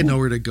 he had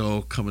nowhere to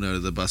go coming out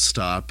of the bus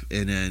stop.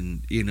 And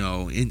then,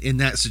 in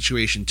that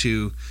situation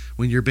too,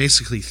 when you're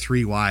basically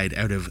 3 wide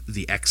out of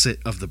the exit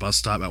of the bus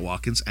stop at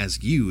Watkins,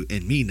 as you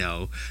and me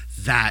know,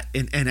 that,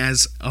 and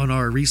as on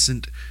our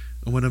recent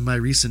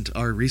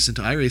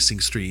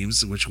iRacing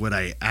streams, which what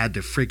I had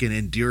to freaking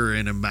endure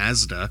in a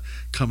Mazda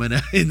coming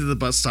into the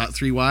bus stop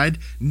 3 wide,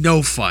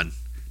 no fun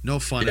at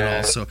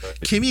all. So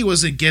Kimmy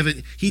wasn't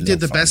given. He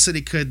did the best that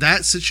he could.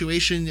 That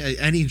situation,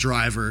 any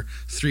driver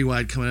 3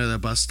 wide coming out of the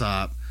bus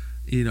stop,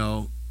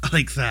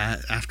 like that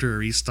after a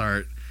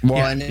restart.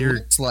 Well, and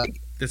it's like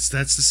that's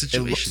the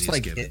situation. It looks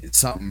like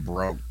something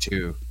broke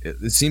too.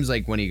 It seems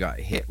like when he got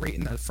hit right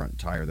in that front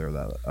tire there,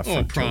 that a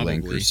front toe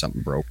link or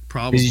something broke.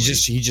 Probably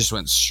he just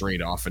went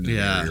straight off into the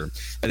air,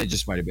 and it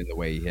just might have been the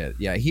way he hit.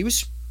 Yeah, he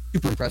was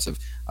super impressive.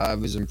 I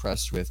was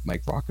impressed with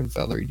Mike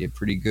Rockenfeller. He did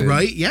pretty good.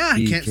 Right? Yeah,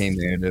 he came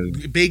in a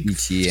big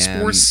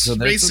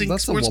ETM.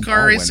 sports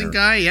car racing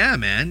guy. Yeah,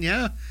 man.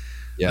 Yeah.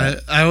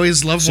 I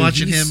always love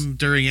watching him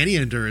during any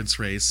endurance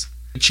race.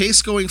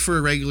 Chase going for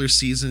a regular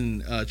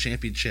season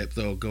championship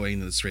though, going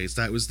into this race,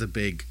 that was the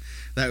big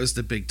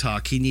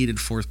talk. He needed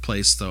 4th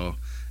place though,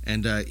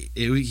 and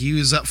he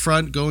was up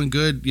front going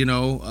good,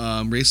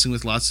 racing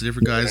with lots of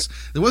different guys.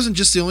 It wasn't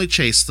just the only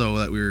Chase though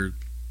that we were.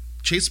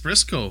 Chase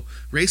Briscoe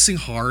racing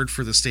hard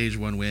for the stage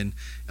 1 win.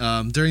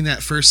 During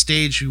that first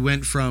stage, we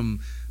went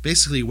from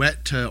basically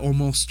wet to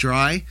almost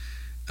dry,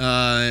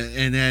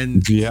 and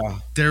then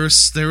there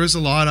was a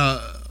lot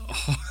of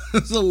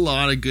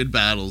good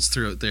battles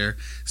throughout there.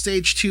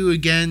 Stage 2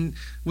 again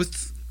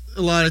with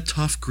a lot of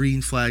tough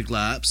green flag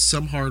laps,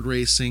 some hard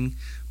racing,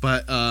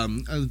 but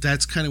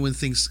that's kind of when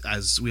things,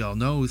 as we all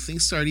know,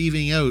 things start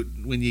evening out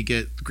when you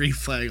get green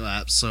flag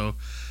laps. So.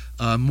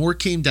 More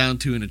came down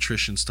to an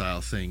attrition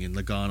style thing, and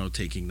Logano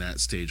taking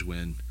that stage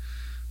win,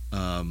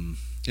 and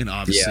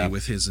obviously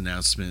with his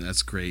announcement,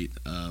 that's great.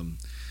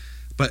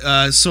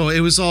 But so it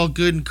was all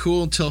good and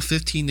cool until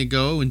 15 to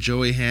go, and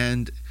Joey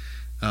Hand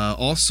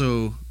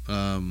also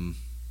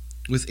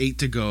with 8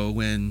 to go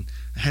when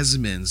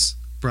Hesemans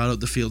brought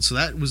out the field, so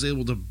that was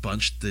able to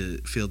bunch the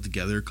field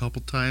together a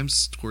couple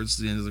times towards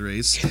the end of the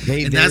race,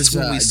 and that's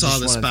when we saw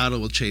this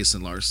battle with Chase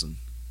and Larson.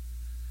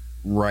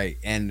 Right,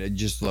 and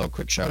just a little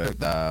quick shout out.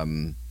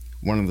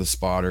 One of the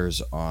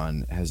spotters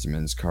on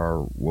Heseman's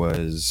car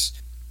was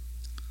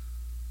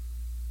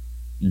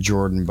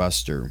Jordan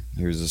Buster.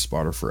 He was a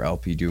spotter for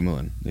LP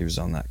Dumoulin. He was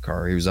on that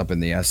car. He was up in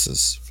the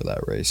S's for that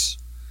race.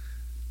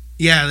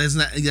 Yeah,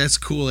 that's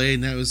cool, eh?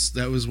 And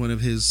that was one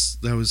of his.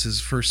 That was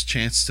his first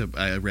chance to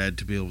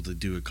be able to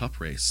do a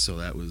cup race. So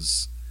that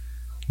was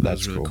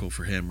really cool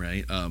for him,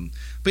 right?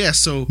 But yeah,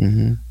 so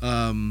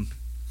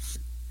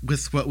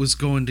with what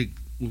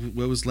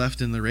was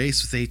left in the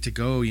race with 8 to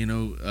go,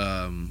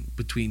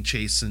 between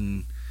Chase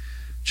and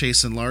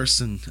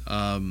Larson,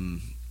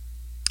 and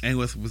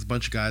with a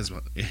bunch of guys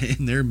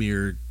in their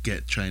mirror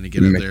trying to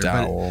get up there.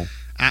 But,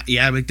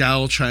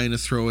 McDowell trying to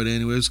throw it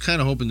in. I was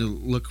kind of hoping to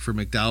look for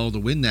McDowell to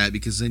win that,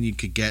 because then you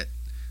could get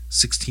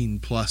 16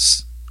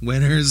 plus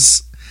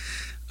winners,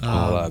 which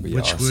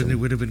awesome.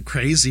 would have been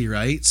crazy,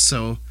 right?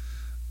 So,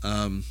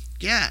 but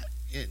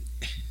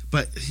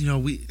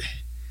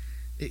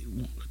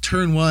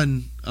turn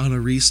 1 on a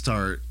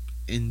restart,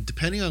 and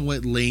depending on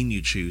what lane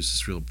you choose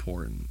is real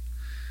important.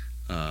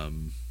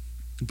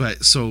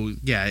 But so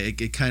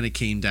it kind of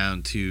came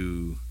down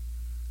to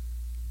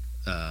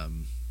a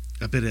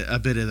little bit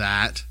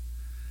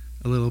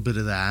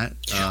of that.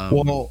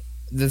 Well,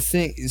 the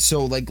thing,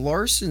 so like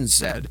Larson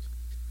said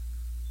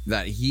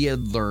that he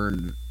had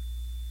learned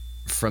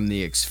from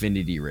the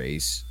Xfinity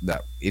race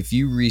that if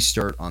you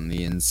restart on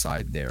the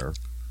inside there,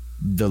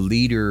 the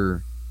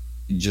leader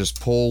just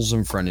pulls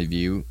in front of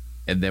you,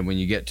 and then when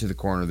you get to the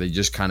corner, they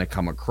just kind of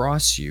come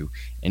across you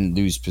and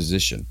lose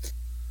position.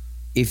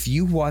 If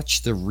you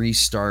watch the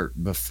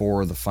restart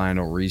before the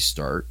final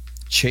restart,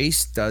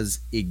 Chase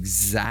does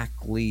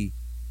exactly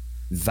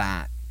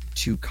that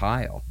to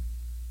Kyle.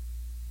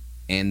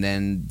 And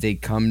then they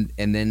get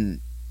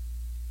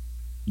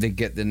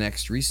the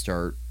next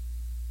restart,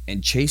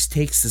 and Chase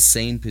takes the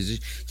same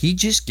position. He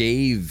just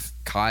gave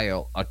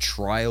Kyle a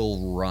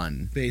trial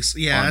run on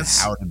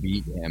how to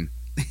beat him.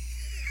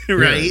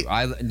 Right?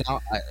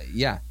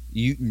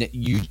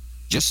 You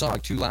just saw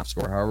like 2 laps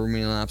ago, however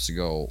many laps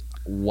ago,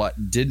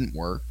 what didn't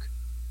work.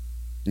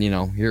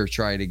 Here,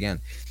 try it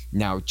again.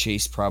 Now,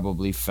 Chase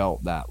probably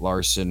felt that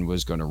Larson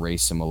was going to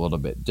race him a little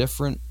bit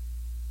different.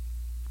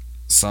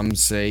 Some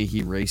say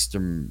he raced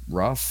him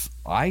rough.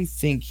 I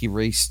think he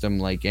raced him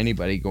like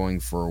anybody going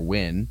for a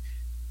win.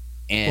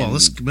 And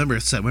let's remember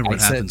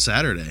what happened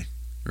Saturday,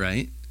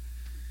 right?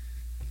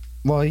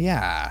 Well,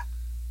 yeah.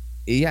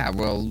 Yeah,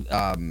 well,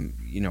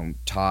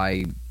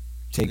 Ty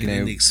taking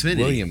in out the Xfinity.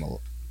 William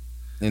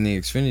in the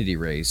Xfinity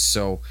race.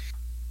 So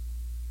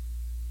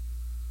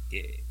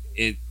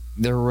it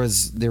there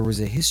was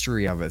a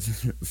history of it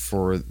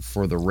for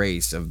the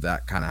race of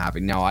that kind of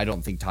happening. Now, I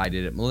don't think Ty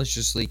did it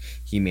maliciously.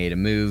 He made a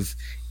move.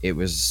 It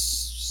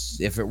was,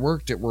 if it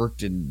worked, it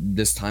worked, and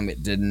this time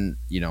it didn't.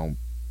 You're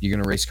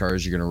gonna race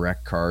cars, you're gonna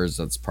wreck cars.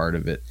 That's part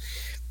of it.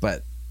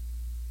 But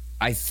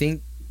I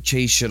think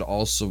Chase should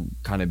also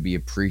kind of be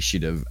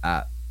appreciative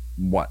at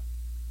what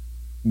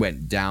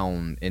went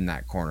down in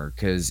that corner,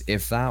 because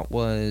if that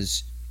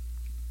was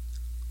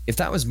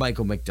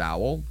Michael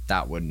McDowell,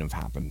 that wouldn't have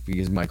happened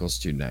because Michael's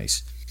too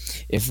nice.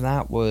 If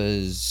that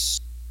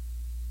was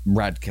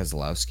Brad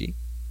Keselowski,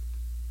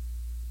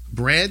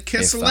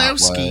 if that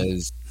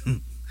was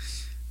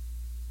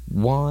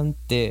want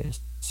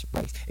this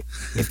right,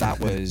 if that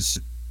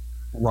was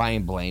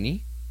Ryan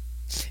Blaney,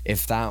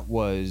 if that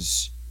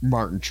was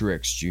Martin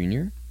Truex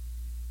Jr.,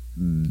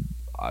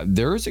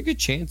 there is a good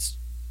chance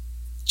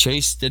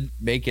Chase didn't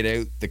make it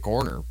out the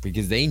corner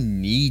because they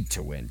need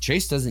to win.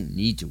 Chase doesn't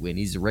need to win.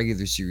 He's a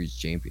regular series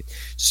champion.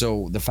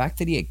 So the fact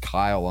that he had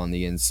Kyle on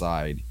the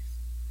inside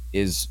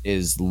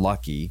is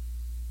lucky,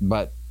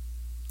 but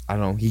I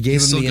don't know. He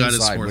gave him the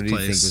inside. What do you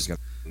think was going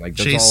to like?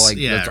 That's Chase,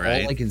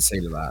 all I can say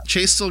to that.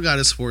 Chase still got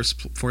his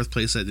fourth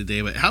place at the day,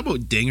 but how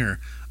about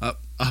Dinger up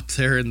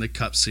there in the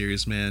Cup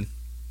Series, man?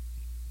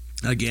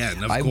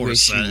 Again, of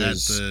course,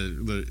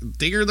 the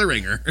Dinger the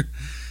Ringer.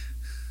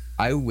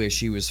 I wish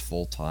he was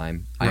full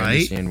time. Right? I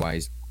understand why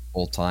he's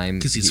full time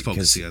because he's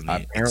focusing on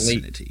the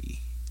Xfinity.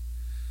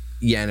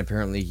 Yeah, and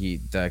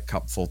apparently the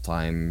Cup full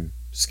time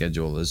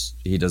schedule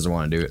he doesn't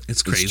want to do it.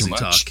 It's crazy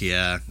talk.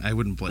 Yeah, I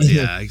wouldn't play.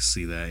 Yeah, I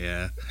see that.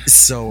 Yeah.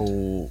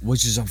 So,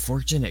 which is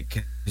unfortunate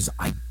because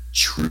I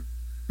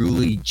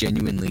truly,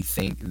 genuinely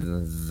think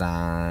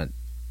that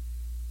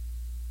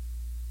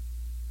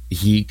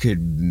he'd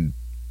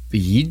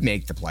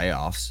make the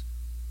playoffs.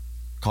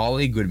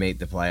 Colleague would make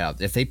the playoffs.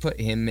 If they put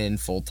him in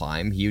full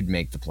time, he would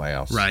make the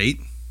playoffs. Right.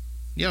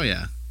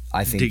 Yeah.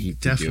 I think he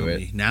could do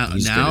it. Now,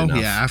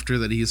 after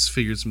that he's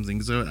figured some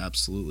things out,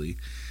 absolutely.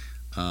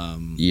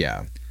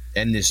 Yeah.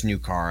 And this new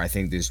car, I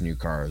think this new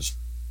car is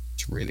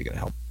really going to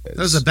help. That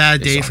was a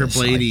bad day for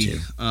Blaney.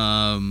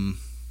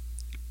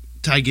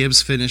 Ty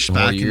Gibbs finished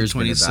back in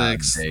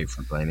 26. Day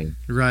for Blaney.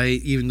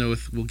 Right, even though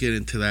we'll get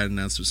into that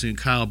announcement soon.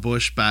 Kyle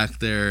Busch back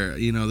there,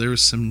 there were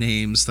some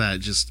names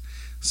that just...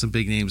 some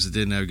big names that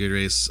didn't have a good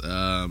race.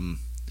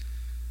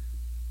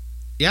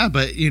 Yeah,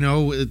 but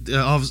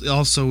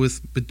also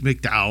with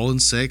McDowell in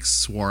 6th,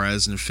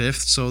 Suarez in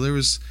 5th, so there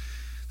was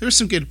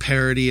some good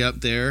parity up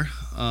there.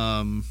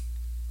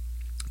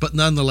 But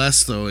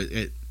nonetheless, though,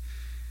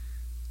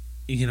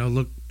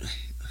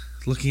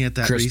 looking at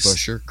that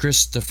race,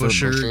 Christopher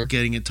Buescher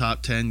getting a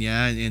top 10,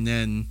 yeah, and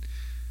then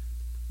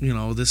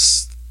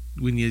this.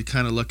 When you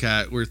kind of look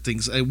at where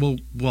things, it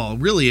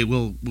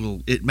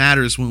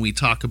matters when we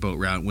talk about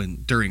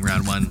during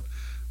round one,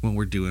 when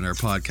we're doing our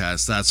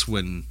podcast. That's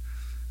when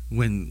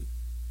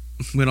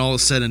all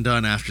is said and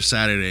done after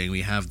Saturday, and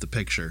we have the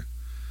picture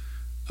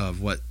of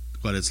what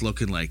it's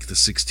looking like, the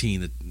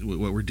 16,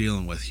 what we're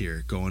dealing with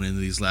here going into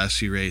these last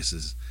few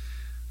races.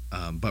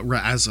 But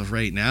as of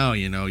right now,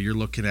 you're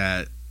looking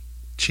at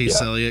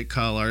Chase Elliott,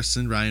 Kyle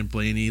Larson, Ryan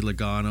Blaney,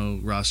 Logano,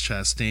 Ross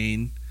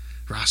Chastain,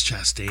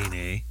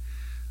 eh?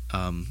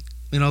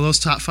 Those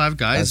top 5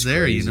 guys. That's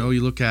there. Crazy.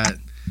 You look at,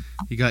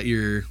 you got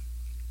your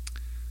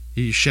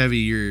Chevy,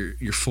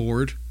 your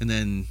Ford, and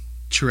then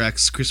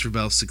Truex, Christopher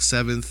Bell 6th,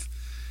 7th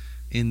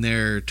in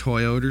their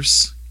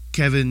Toyotas.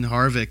 Kevin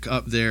Harvick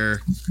up there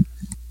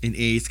in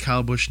 8th,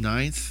 Kyle Busch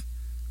 9th,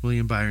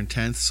 William Byron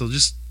 10th. So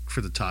just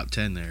for the top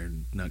 10 there,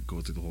 not go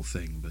through the whole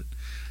thing, but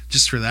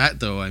just for that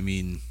though, I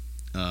mean,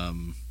 I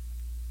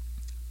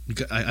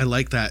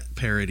like that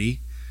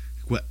parity.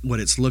 What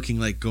it's looking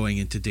like going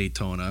into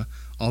Daytona,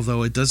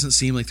 although it doesn't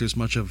seem like there's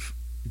much of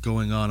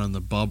going on the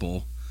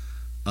bubble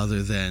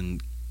other than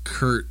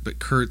Kurt, but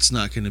Kurt's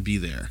not going to be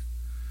there.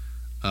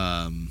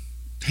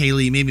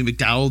 Haley, maybe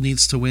McDowell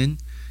needs to win.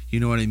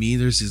 You know what I mean?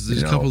 There's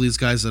a couple of these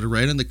guys that are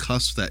right on the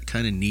cusp that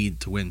kind of need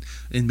to win,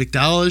 and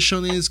McDowell has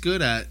shown that he's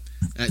good at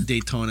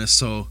Daytona.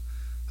 So,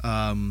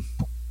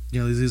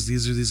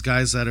 these are these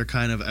guys that are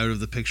kind of out of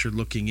the picture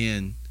looking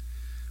in.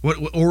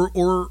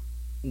 Or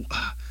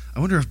I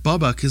wonder if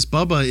Bubba, because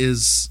Bubba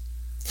is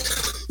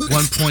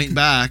 1 point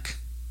back,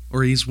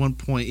 or he's 1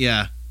 point.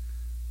 Yeah,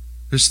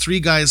 there's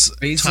 3 guys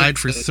tied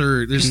for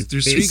third. There's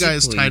 3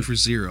 guys tied for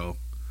 0.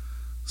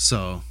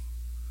 So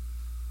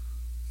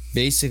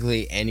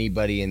basically,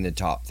 anybody in the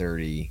top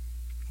 30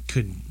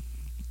 could,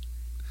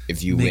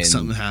 if you make win,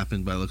 something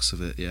happen. By the looks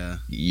of it, yeah,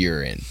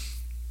 you're in.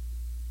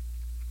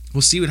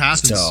 We'll see what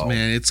happens,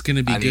 man. It's going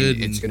to be good.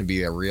 It's going to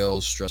be a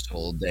real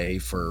stressful day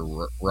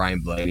for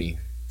Ryan Blaney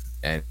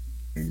and.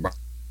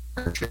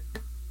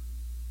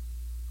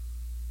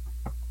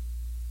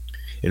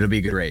 It'll be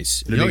a good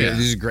race. This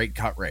is a great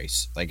cut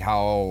race. Like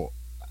how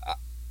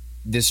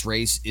this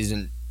race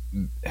isn't.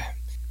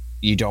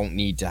 You don't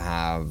need to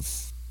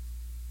have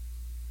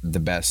the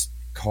best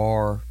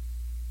car.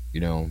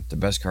 the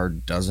best car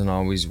doesn't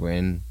always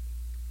win.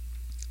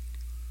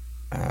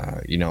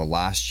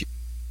 Last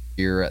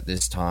year at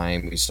this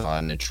time we saw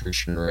an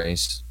attrition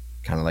race,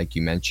 kind of like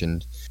you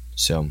mentioned.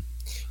 So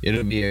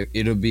it'll be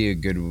a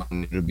good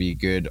one. It'll be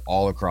good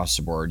all across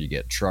the board. You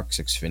get trucks,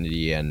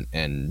 Xfinity,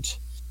 and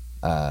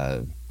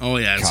oh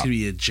yeah, it's gonna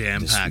be a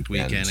jam-packed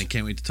weekend. I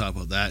can't wait to talk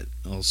about that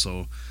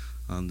also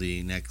on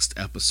the next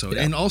episode.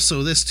 Yeah. And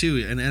also this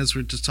too, and as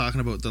we're just talking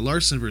about the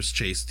Larson versus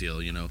Chase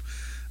deal,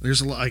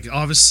 there's a lot, like,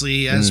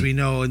 obviously, as we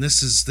know, and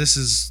this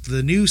is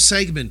the new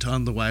segment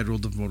on the Wide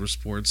World of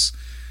Motorsports,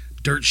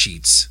 Dirt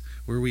Sheets,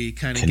 where we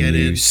kind of get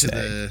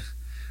into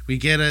we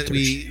get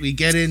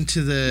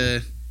into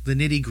the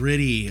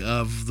nitty-gritty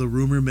of the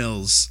rumor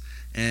mills,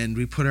 and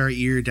we put our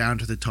ear down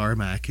to the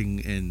tarmac,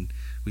 and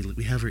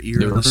we have our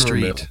ear on the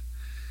street.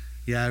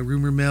 Yeah,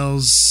 rumor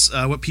mills,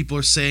 what people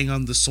are saying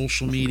on the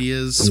social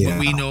medias, what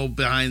we know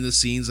behind the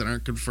scenes that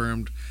aren't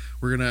confirmed.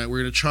 We're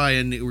gonna try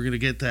and we're gonna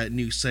get that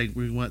new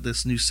we want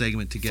this new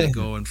segment to get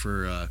going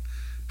for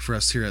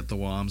us here at the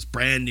WOMs.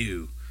 Brand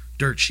new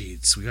Dirt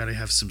Sheets. We gotta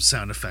have some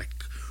sound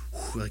effect,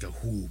 like a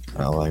whoop.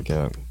 I like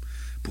it.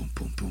 Boom,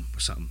 boom, boom, or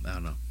something. I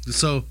don't know.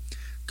 So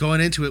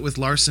going into it with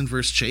Larson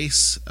versus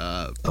Chase,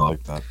 I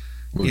like that.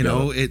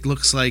 It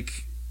looks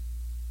like.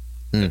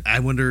 I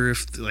wonder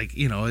if, like,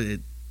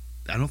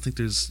 I don't think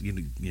there's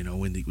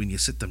when you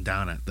sit them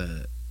down at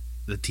the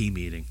team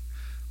meeting.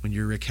 When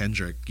you're Rick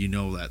Hendrick,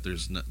 that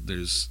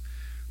there's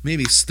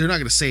maybe they're not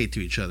going to say it to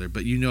each other,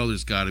 but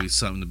there's got to be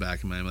something in the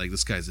back of my mind, like,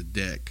 this guy's a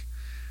dick.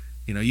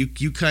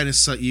 You kind of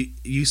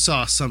you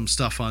saw some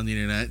stuff on the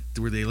internet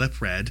where they lip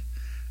read,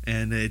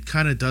 and it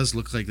kind of does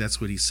look like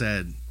that's what he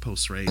said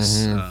post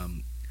race. Mm-hmm.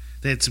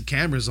 They had some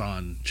cameras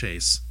on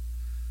Chase.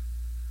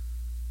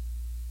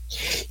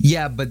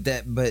 Yeah,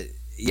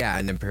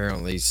 and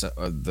apparently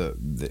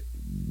the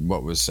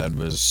what was said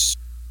was,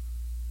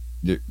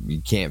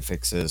 you can't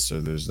fix this,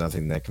 or there's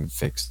nothing that can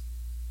fix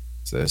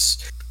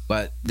this.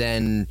 But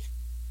then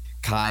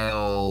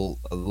Kyle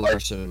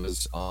Larson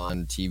was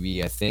on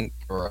TV, I think,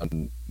 or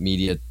on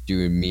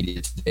doing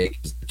media today,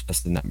 because they're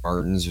testing at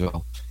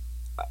Martinsville.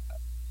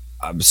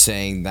 I'm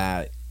saying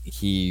that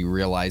he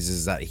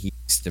realizes that he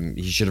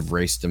should have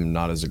raced him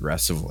not as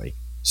aggressively.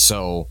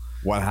 So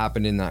what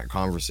happened in that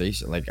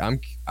conversation? Like,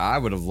 I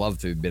would have loved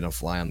to have been a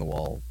fly on the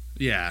wall.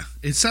 Yeah,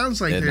 it sounds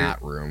like in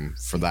that room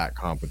for that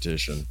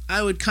competition.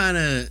 I would kind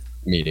of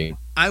meeting.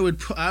 I would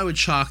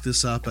chalk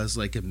this up as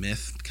like a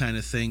myth kind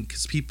of thing,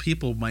 because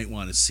people might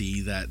want to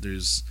see that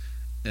there's,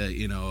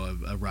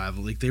 a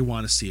rival. Like, they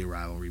want to see a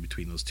rivalry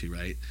between those two,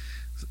 right?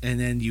 And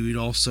then you would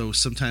also,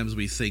 sometimes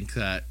we think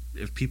that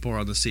if people are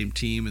on the same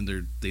team and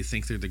they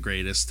think they're the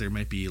greatest, there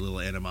might be a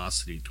little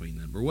animosity between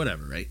them or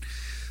whatever, right?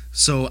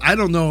 So I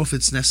don't know if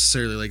it's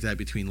necessarily like that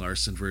between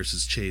Larson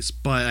versus Chase,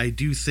 but I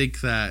do think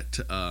that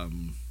I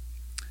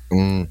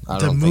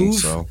don't think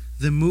so.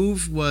 The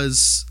move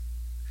was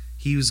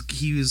he was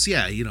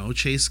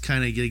Chase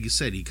kind of, like you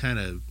said, he kind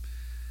of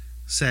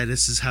said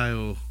this is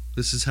how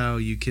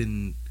you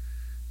can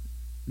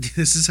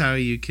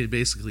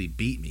basically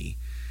beat me,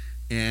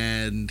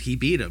 and he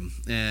beat him.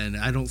 And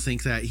I don't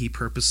think that he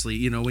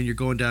purposely, when you're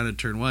going down in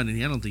turn one,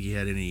 and I don't think he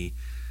hadn't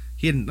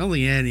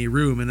really had any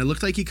room, and it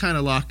looked like he kind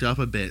of locked up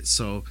a bit,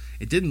 so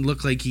it didn't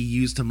look like he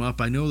used him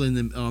up. I know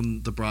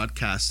on the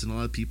broadcast, and a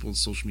lot of people on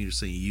social media are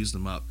saying he used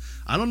him up.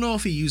 I don't know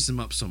if he used him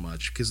up so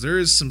much, because there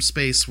is some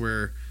space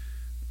where,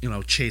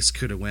 Chase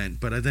could have went,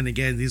 but then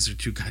again, these are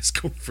two guys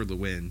going for the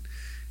win.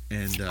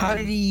 And how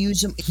did he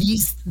use him?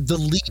 He's the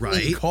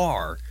leading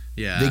car.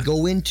 Yeah, they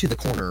go into the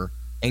corner,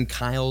 and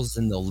Kyle's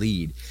in the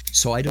lead,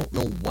 so I don't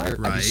know why.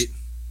 Right?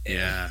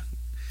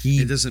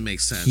 It doesn't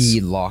make sense.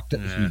 He locked up.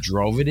 Yeah. He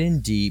drove it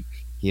in deep.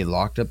 He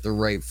locked up the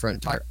right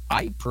front tire.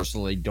 I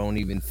personally don't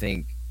even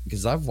think,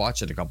 because I've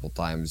watched it a couple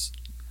times,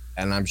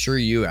 and I'm sure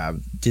you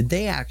have. Did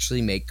they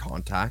actually make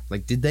contact?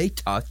 Like, did they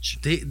touch?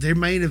 There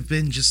might have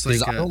been just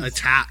like a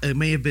tap. It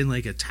may have been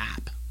like a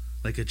tap,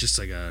 just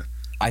like a.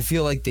 I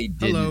feel like they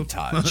didn't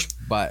touch,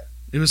 but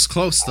it was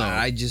close though.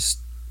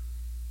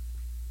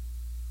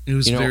 It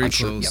was very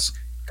close.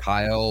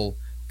 Yeah,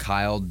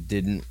 Kyle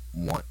didn't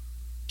want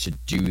to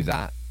do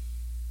that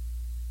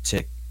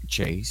to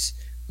Chase,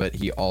 but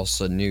he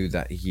also knew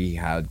that he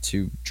had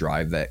to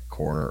drive that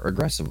corner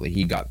aggressively.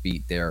 He got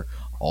beat there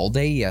all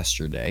day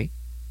yesterday,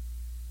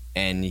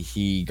 and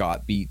he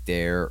got beat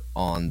there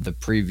on the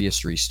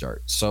previous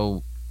restart.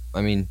 So,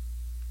 I mean,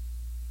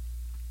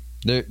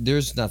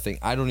 there's nothing.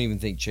 I don't even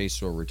think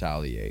Chase will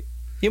retaliate.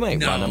 He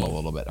might run him a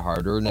little bit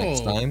harder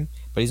next time,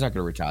 but he's not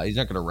going to retaliate. He's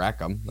not going to wreck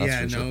him.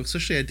 Sure.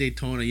 Especially at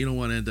Daytona, you don't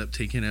want to end up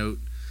taking out.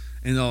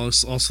 And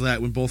also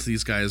that when both of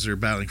these guys are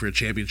battling for a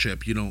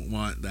championship, you don't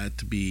want that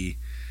to be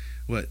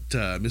what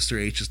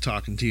Mr. H is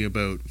talking to you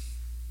about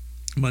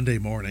Monday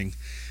morning.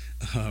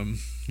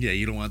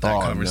 You don't want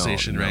that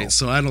conversation, right? No.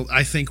 So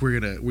I think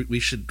we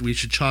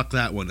should chalk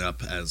that one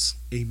up as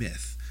a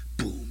myth.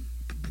 Boom,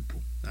 boom, boom,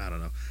 boom. I don't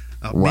know.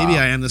 Maybe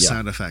I am the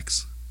sound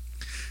effects.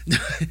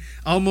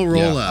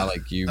 Almirola. I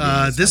like you.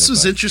 This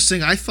was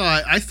interesting. I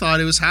thought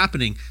it was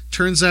happening.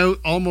 Turns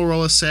out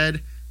Almirola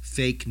said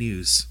fake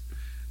news.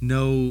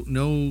 no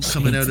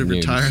coming out of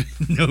retirement.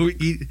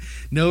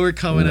 No, we're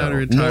coming out of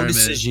retirement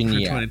for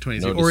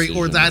 2023.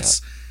 Or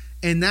that's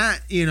yet. And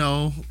that, you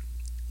know,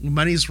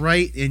 money's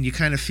right, and you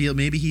kind of feel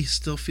maybe he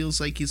still feels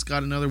like he's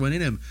got another one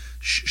in him.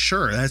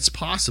 Sure, that's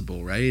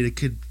possible, right? It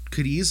could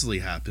easily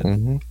happen.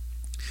 Mm-hmm.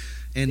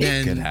 And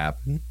then it could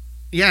happen.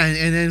 Yeah,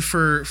 and then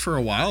for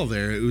a while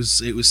there, it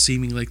was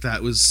seeming like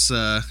that was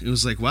it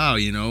was like, wow,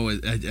 you know,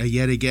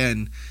 yet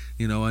again,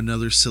 you know,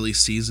 another silly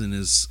season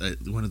is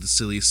one of the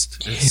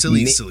silliest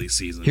silly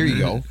seasons. Here you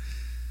go.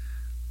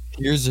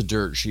 Here's the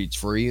dirt sheets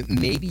for you.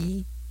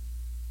 Maybe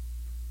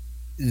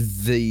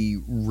the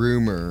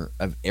rumor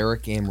of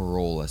Eric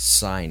Almirola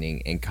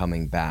signing and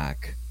coming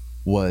back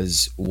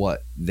was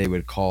what they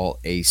would call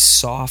a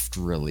soft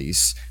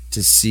release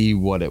to see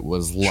what it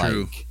was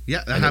True. like.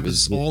 Yeah, that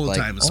happens all the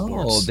time in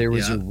sports. Oh, there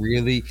was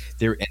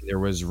there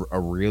was a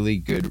really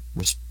good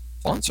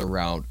response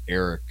around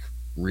Eric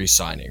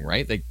re-signing,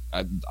 right? Like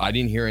I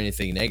didn't hear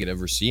anything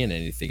negative or seeing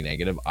anything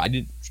negative. I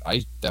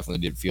definitely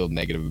didn't feel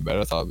negative about it.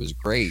 I thought it was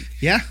great.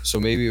 Yeah. So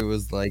maybe it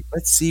was like,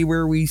 let's see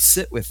where we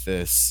sit with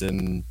this,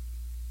 and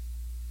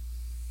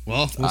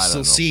well, we'll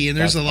still see. And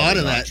there's a lot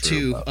of that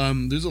too.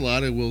 There's a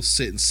lot of we'll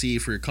sit and see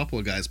for a couple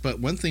of guys.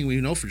 But one thing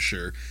we know for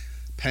sure,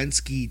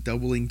 Penske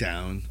doubling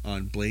down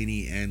on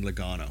Blaney and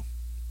Logano.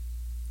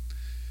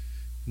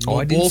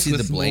 I didn't see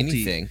the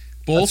Blaney thing.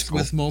 Both cool.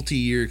 With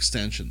multi-year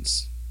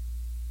extensions.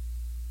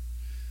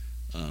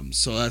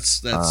 So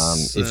that's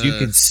if you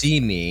could see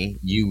me,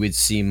 you would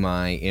see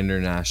my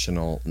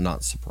international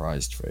not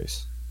surprised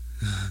face.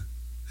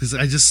 Because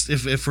I just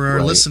if for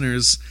our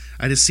listeners,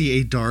 I just see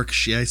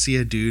I see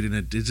a dude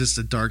in just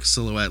a dark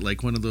silhouette,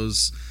 like one of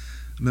those.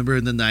 Remember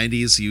in the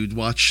 90s, you'd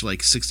watch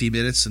like 60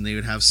 Minutes, and they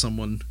would have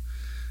someone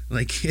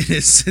like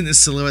in a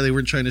silhouette. They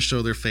weren't trying to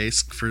show their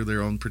face for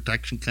their own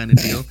protection, kind of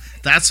deal.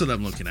 That's what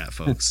I'm looking at,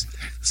 folks.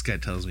 This guy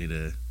tells me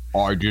to.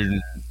 I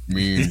didn't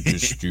mean to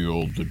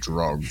steal the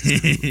drugs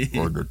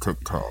or the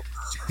TikTok.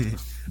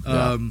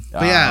 But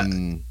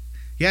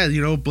yeah,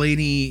 you know,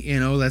 Blaney, you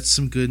know, that's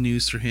some good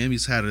news for him.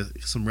 He's had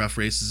some rough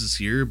races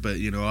this year, but,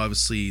 you know,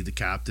 obviously the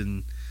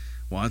captain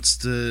wants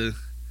to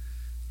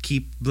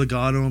keep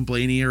Logano and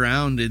Blaney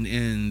around and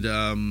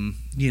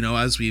you know,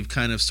 as we've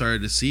kind of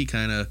started to see,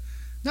 kind of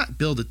not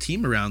build a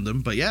team around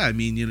them, but yeah, I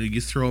mean, you know, you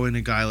throw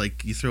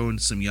in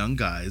some young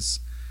guys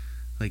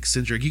like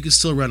Cindric, you can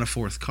still run a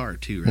fourth car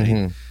too, right?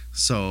 Mm-hmm.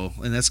 So,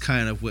 and that's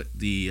kind of what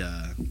they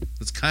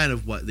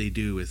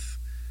do with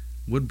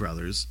Wood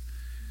Brothers.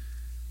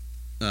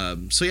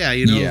 So yeah,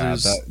 you know,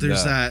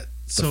 there's that.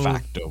 So, de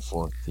facto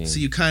fourth team. So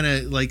you kind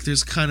of like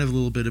there's kind of a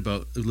little bit of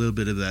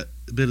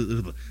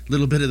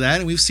that,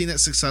 and we've seen that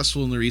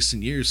successful in the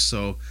recent years.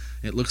 So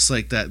it looks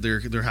like that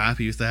they're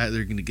happy with that.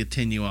 They're going to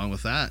continue on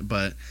with that.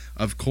 But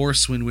of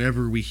course,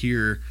 whenever we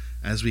hear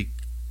as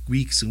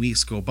weeks and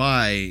weeks go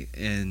by,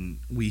 and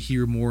we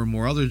hear more and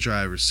more other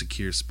drivers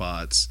secure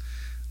spots,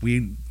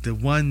 the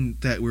one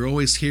that we're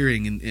always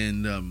hearing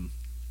and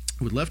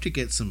would love to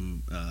get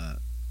some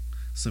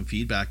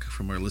feedback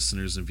from our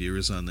listeners and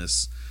viewers on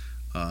this.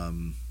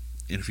 And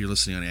if you're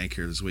listening on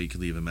Anchor, there's a way you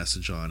can leave a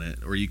message on it,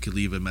 or you could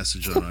leave a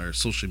message on our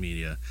social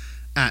media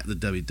at the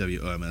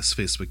WWOMS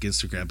Facebook,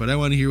 Instagram. But I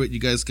want to hear what you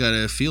guys got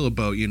to feel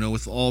about, you know,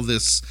 with all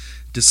this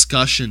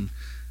discussion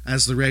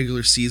as the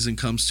regular season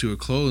comes to a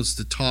close,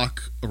 the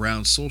talk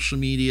around social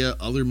media,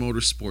 other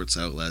motorsports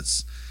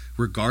outlets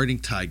regarding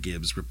Ty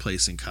Gibbs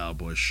replacing Kyle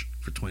Busch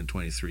for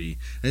 2023.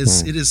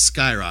 It is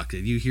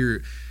skyrocketed.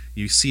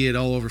 You see it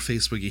all over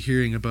Facebook. You're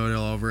hearing about it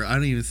all over. I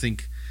don't even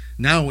think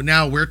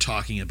now we're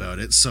talking about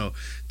it. So,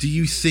 do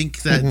you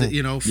think that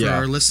you know, for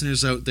our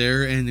listeners out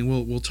there, and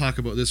we'll talk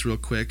about this real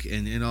quick,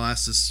 and I'll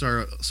ask to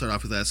start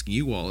off with asking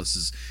you, Wallace,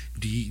 is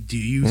do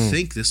you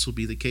think this will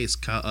be the case?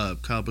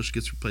 Kyle Busch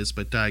gets replaced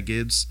by Ty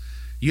Gibbs.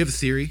 You have a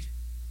theory?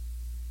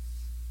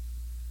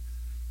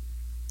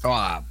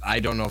 I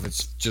don't know if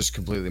it's just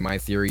completely my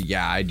theory.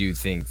 Yeah, I do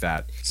think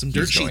that some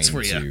dirt sheets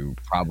for you. To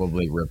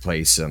probably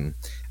replace him.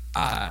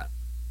 I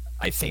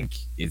think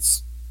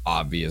it's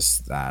obvious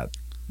that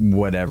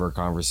whatever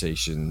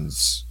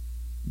conversations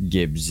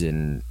Gibbs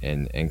and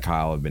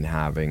Kyle have been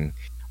having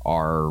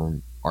are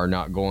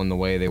not going the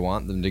way they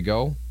want them to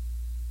go.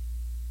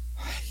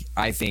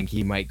 I think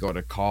he might go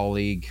to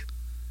colleague.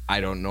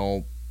 I don't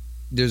know.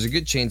 There's a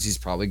good chance he's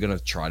probably going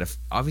to try to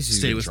obviously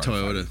stay with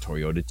Toyota.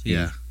 Toyota team.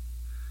 Yeah.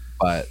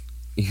 But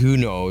who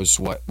knows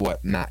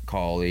what Matt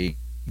Colleague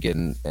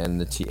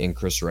and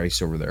Chris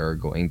Rice over there are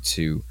going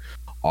to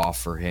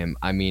offer him.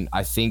 I mean,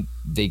 I think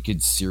they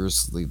could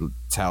seriously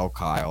tell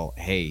Kyle,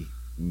 hey,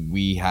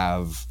 we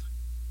have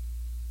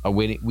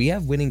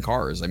winning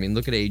cars. I mean,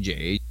 look at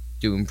AJ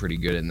doing pretty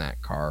good in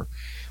that car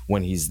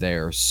when he's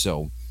there.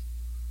 So,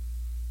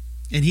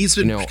 and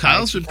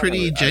Kyle's been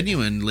pretty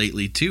genuine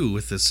lately too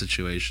with this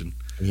situation.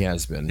 He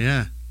has been.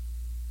 Yeah.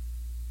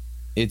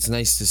 It's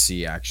nice to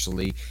see,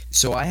 actually.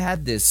 So I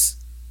had this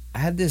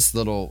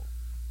little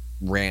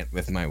rant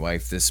with my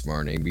wife this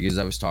morning because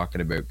I was talking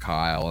about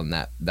Kyle and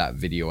that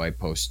video I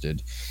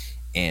posted,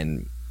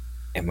 and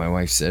And my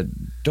wife said,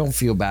 "Don't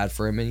feel bad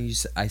for him."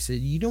 And I said,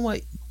 "You know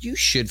what? You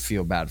should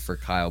feel bad for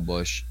Kyle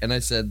Busch." And I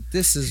said,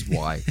 "This is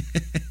why."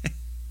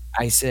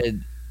 I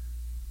said,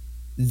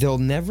 "There'll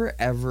never,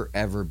 ever,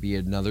 ever be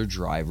another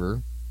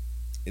driver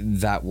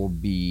that will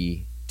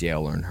be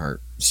Dale Earnhardt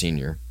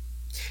Sr."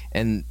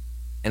 And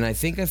I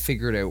think I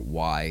figured out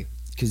why.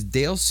 Because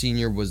Dale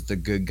Sr. was the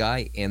good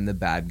guy and the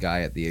bad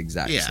guy at the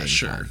exact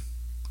same time.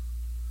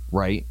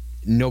 Right?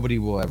 Nobody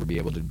will ever be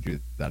able to do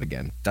that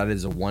again. That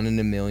is a 1 in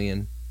a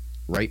million.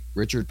 Right?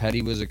 Richard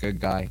Petty was a good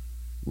guy.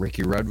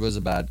 Ricky Rudd was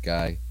a bad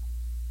guy.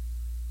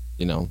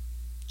 You know,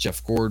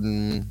 Jeff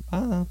Gordon,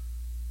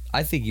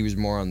 I think he was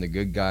more on the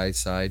good guy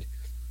side.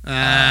 We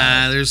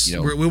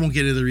won't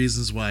get into the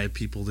reasons why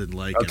people didn't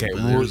like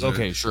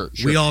him. Sure.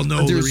 We all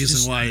know the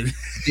reason why.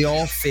 They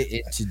all fit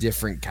into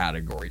different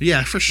categories.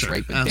 Yeah, for sure.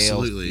 Right? But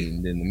Absolutely.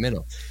 in the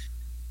middle.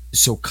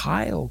 So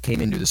Kyle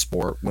came into the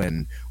sport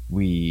when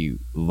we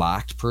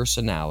lacked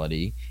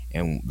personality,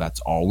 and that's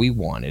all we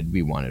wanted.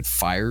 We wanted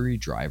fiery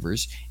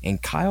drivers, and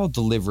Kyle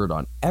delivered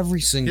on every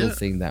single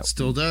thing that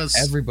still does.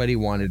 Everybody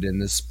wanted in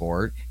this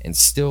sport, and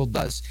still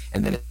does.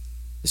 And then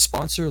the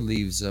sponsor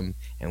leaves him,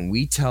 and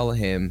we tell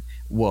him,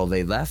 well,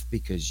 they left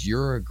because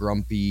you're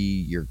grumpy,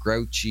 you're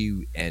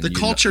grouchy, and the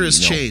culture has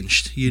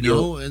changed,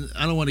 and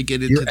I don't want to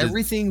get into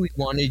everything we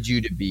wanted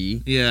you to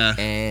be. Yeah.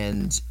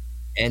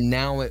 And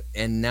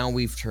now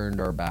we've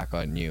turned our back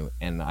on you,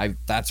 and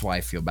that's why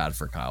I feel bad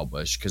for Kyle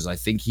Busch, because I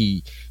think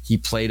he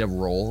played a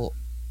role,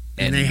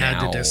 and they had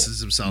to distance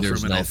himself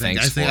from it. I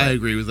think I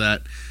agree with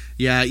that.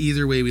 Yeah,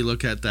 either way we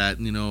look at that,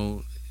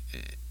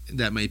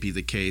 that might be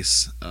the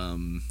case.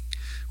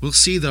 We'll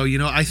see, though.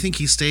 I think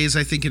he stays.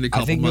 I think in a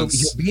couple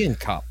months he'll be in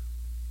Cup.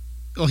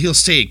 Oh, he'll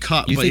stay in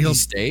Cup, but he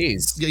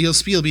stays. Yeah,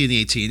 he'll be in the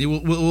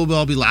 18. We'll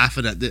all be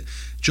laughing at that.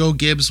 Joe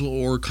Gibbs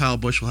or Kyle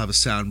Busch will have a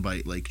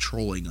soundbite like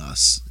trolling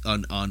us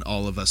on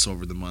all of us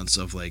over the months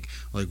of like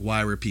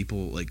why were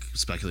people like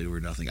speculating over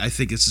nothing. I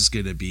think this is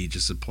going to be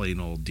just a plain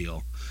old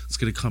deal. It's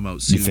going to come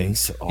out soon. You think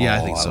so?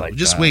 Yeah, I think so. Like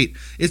just wait.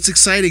 It's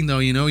exciting though.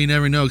 You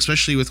never know,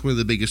 especially with one of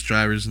the biggest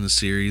drivers in the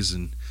series,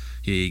 and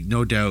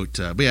no doubt.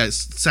 But yeah,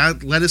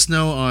 let us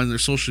know on their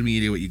social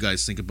media what you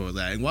guys think about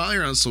that. And while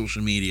you're on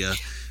social media,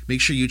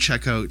 make sure you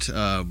check out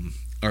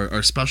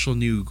our special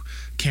new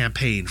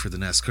campaign for the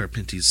NASCAR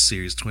Pinty's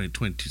Series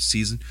 2022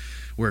 season,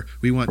 where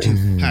we want to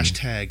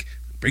hashtag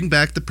bring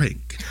back the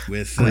pink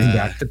with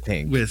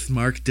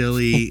Mark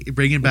Dilley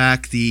bringing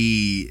back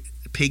the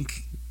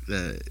pink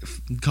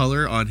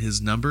color on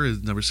his number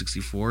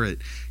 64.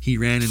 He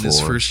ran in his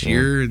first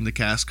year in the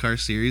Cast Car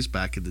Series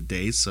back in the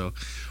day, so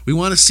we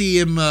want to see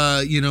him.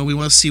 We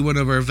want to see one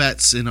of our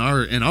vets in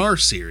our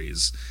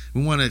series.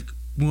 We want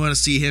to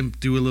see him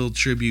do a little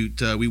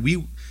tribute.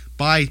 We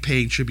by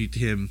paying tribute to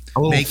him,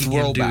 making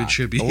him do a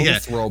tribute.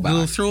 A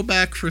little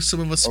throwback for some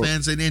of us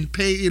fans, and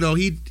pay.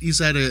 He's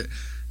at a.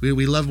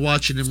 We love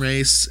watching him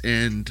race,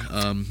 and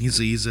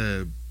he's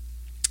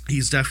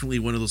definitely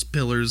one of those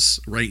pillars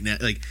right now.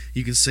 Like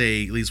you can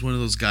say, he's one of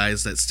those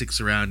guys that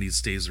sticks around. He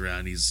stays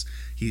around.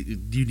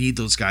 You need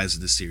those guys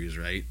in the series,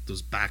 right?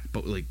 Those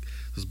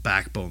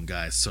backbone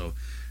guys. So.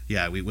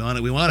 Yeah, we want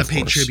to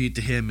pay tribute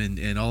to him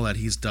and all that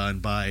he's done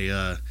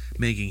by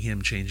making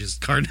him change his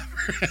car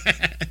number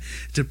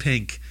to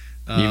pink,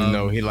 even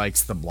though he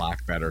likes the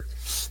black better.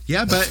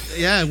 Yeah, but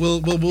yeah,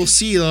 we'll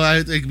see.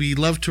 Though we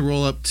love to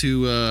roll up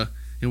to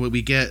what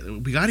we get.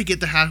 We got to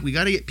get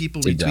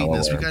people retweeting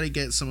this. We got to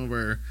get some of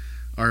our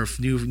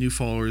new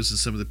followers and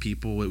some of the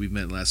people that we've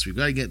met last week. We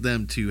got to get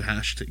them to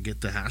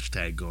get the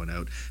hashtag going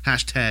out.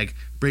 Hashtag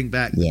bring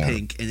back the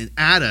pink, and then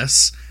add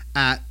us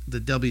at the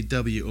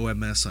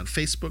WWOMS on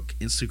Facebook,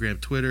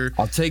 Instagram, Twitter.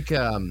 I'll take do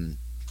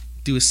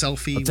a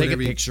selfie. I'll take a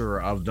picture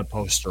of the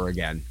poster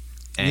again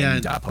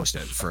and post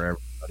it for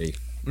everybody.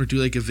 Or do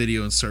like a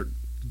video and start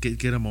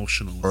get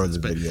emotional. Or the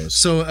videos.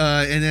 So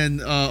and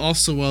then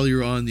also while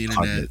you're on the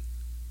internet,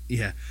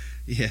 yeah.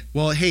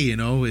 Well, hey,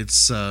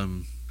 it's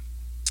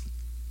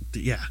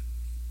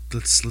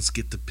Let's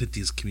get the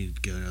Pinty's community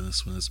together on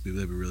this one. That'd be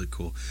really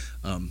cool.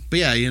 But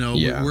yeah,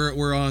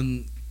 we're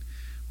on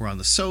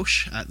the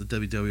Soch at the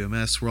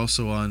WWMS. We're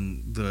also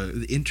on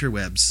the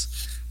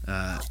interwebs,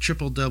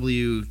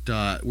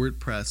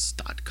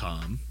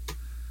 www.wordpress.com.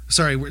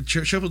 Sorry,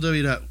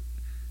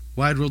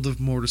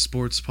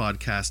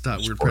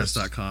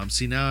 www.wideworldofmotorsportspodcast.wordpress.com.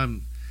 See, now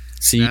I'm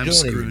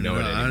screwing it up.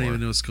 I don't even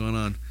know what's going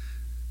on.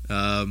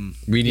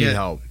 We need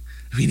help.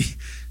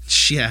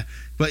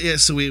 But yeah,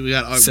 so we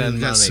got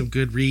some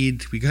good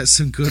read. We got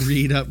some good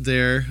read up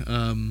there.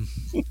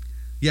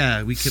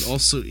 Yeah, we could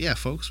also,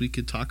 folks, we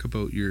could talk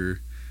about your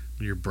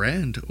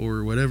brand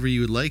or whatever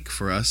you would like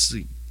for us.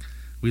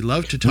 We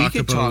love to talk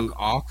talk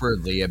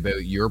awkwardly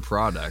about your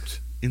product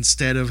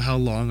instead of how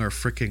long our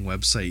freaking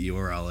website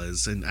URL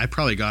is. And I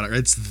probably got it.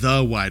 It's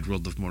the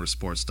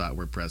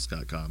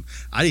wideworldofmotorsports.wordpress.com.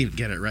 I didn't even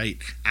get it right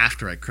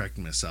after I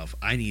corrected myself.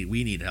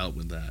 We need help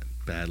with that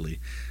badly.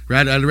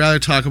 I'd rather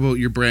talk about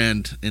your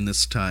brand in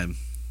this time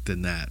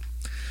than that.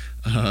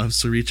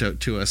 So reach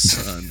out to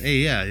us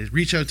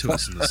reach out to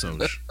us in the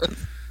social.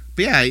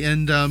 But yeah,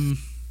 and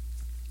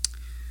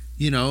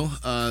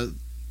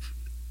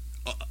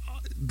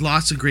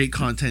lots of great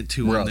content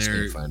too Where on else there.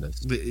 can you find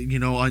us?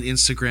 On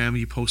Instagram,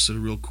 you posted a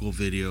real cool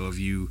video of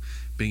you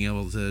being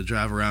able to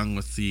drive around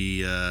with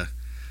the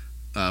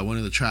one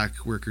of the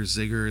track workers,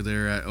 Zigger,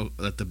 there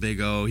at the Big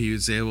O. He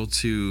was able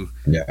to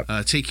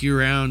take you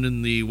around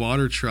in the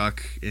water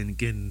truck and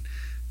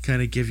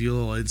kind of give you a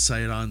little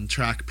insight on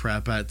track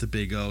prep at the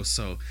Big O.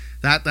 So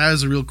that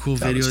is a real cool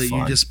video that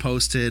you just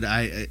posted.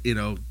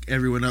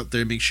 Everyone out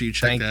there, make sure you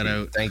check that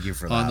out. Thank you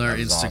for that. On our that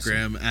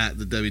Instagram awesome. at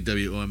the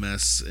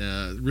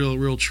WWOMS.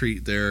 Real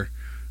treat there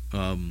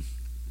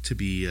to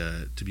be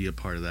a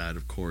part of that,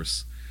 of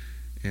course.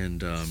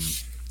 And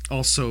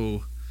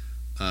also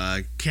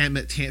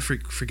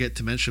can't forget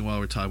to mention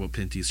while we're talking about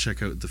Pinties,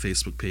 check out the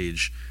Facebook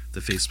page, the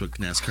Facebook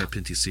NASCAR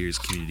Pinty Series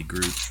community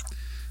group.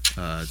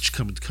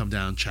 Come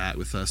down, chat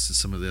with us and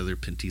some of the other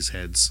Pinties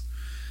heads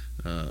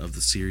of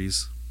the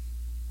series.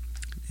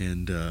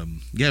 And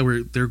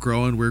they're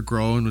growing, we're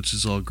growing, which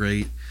is all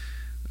great.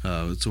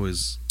 It's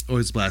always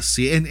blessed to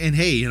see. And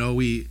hey,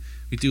 we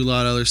do a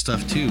lot of other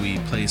stuff too. We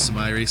play some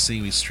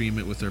iRacing, we stream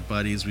it with our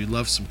buddies. We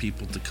love some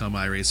people to come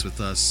iRace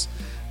with us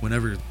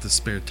whenever the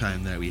spare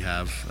time that we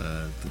have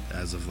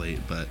as of late.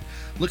 But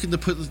looking to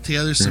put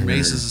together some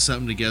races and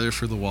something together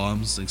for the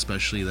WOMs,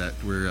 especially that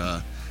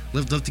we're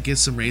love to get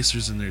some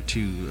racers in there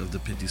too of the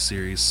Pinty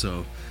series.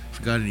 So if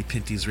you got any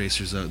Pinties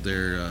racers out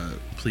there,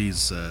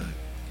 please let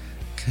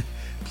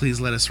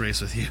us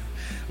race with you,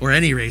 or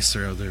any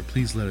racer out there,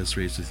 please let us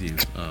race with you.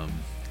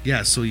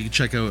 So you can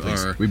check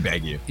out we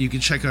beg you. You can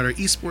check out our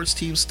esports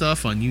team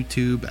stuff on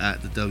YouTube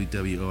at the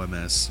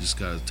WWOMS. Just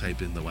gotta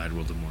type in the Wide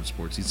World of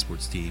Motorsports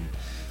esports team.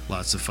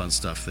 Lots of fun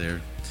stuff there.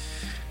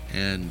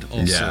 And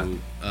also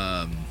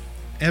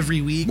every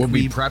week we'll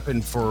be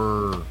prepping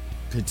for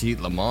Petit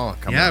Le Mans.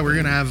 We're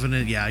gonna have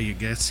I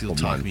guess you'll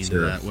talk me into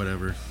that.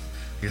 Whatever.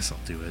 I guess I'll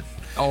do it.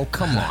 Oh,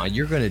 come on,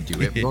 you're gonna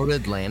do it. Road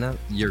Atlanta,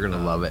 you're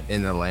gonna love it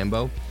in the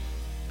Lambo.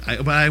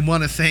 But I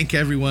want to thank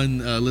everyone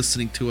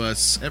listening to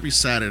us every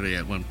Saturday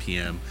at 1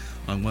 p.m.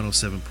 on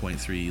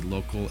 107.3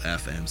 local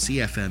FM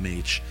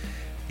CFMH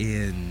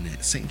in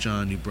St.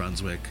 John, New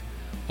Brunswick.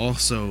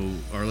 Also,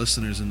 our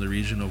listeners in the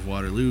region of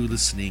Waterloo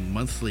listening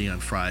monthly on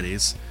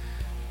Fridays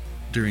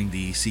during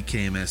the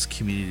CKMS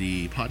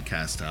Community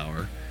Podcast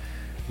Hour.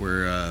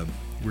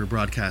 We're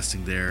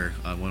broadcasting there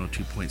on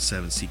 102.7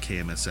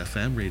 CKMS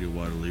FM, Radio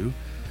Waterloo.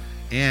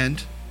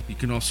 And you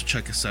can also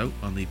check us out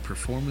on the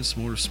Performance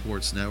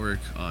Motorsports Network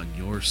on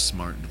your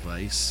smart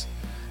device.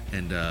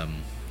 And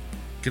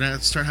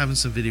gonna start having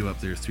some video up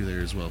there through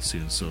there as well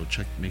soon. So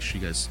make sure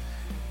you guys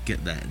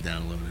get that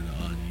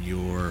downloaded on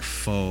your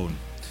phone.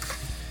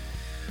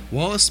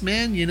 Wallace,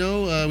 man,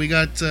 we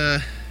got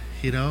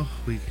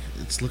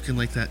it's looking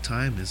like that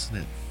time, isn't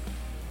it?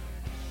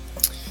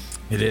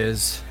 It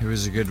is. It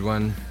was a good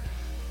one.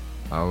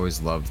 I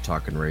always love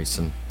talking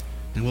racing.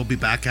 And we'll be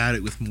back at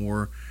it with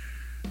more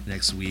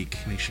next week.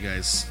 Make sure you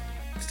guys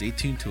stay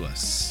tuned to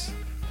us.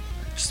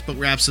 Just about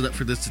wraps it up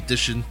for this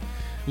edition.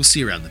 We'll see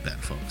you around the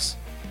bend, folks.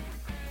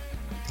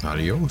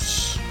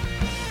 Adios.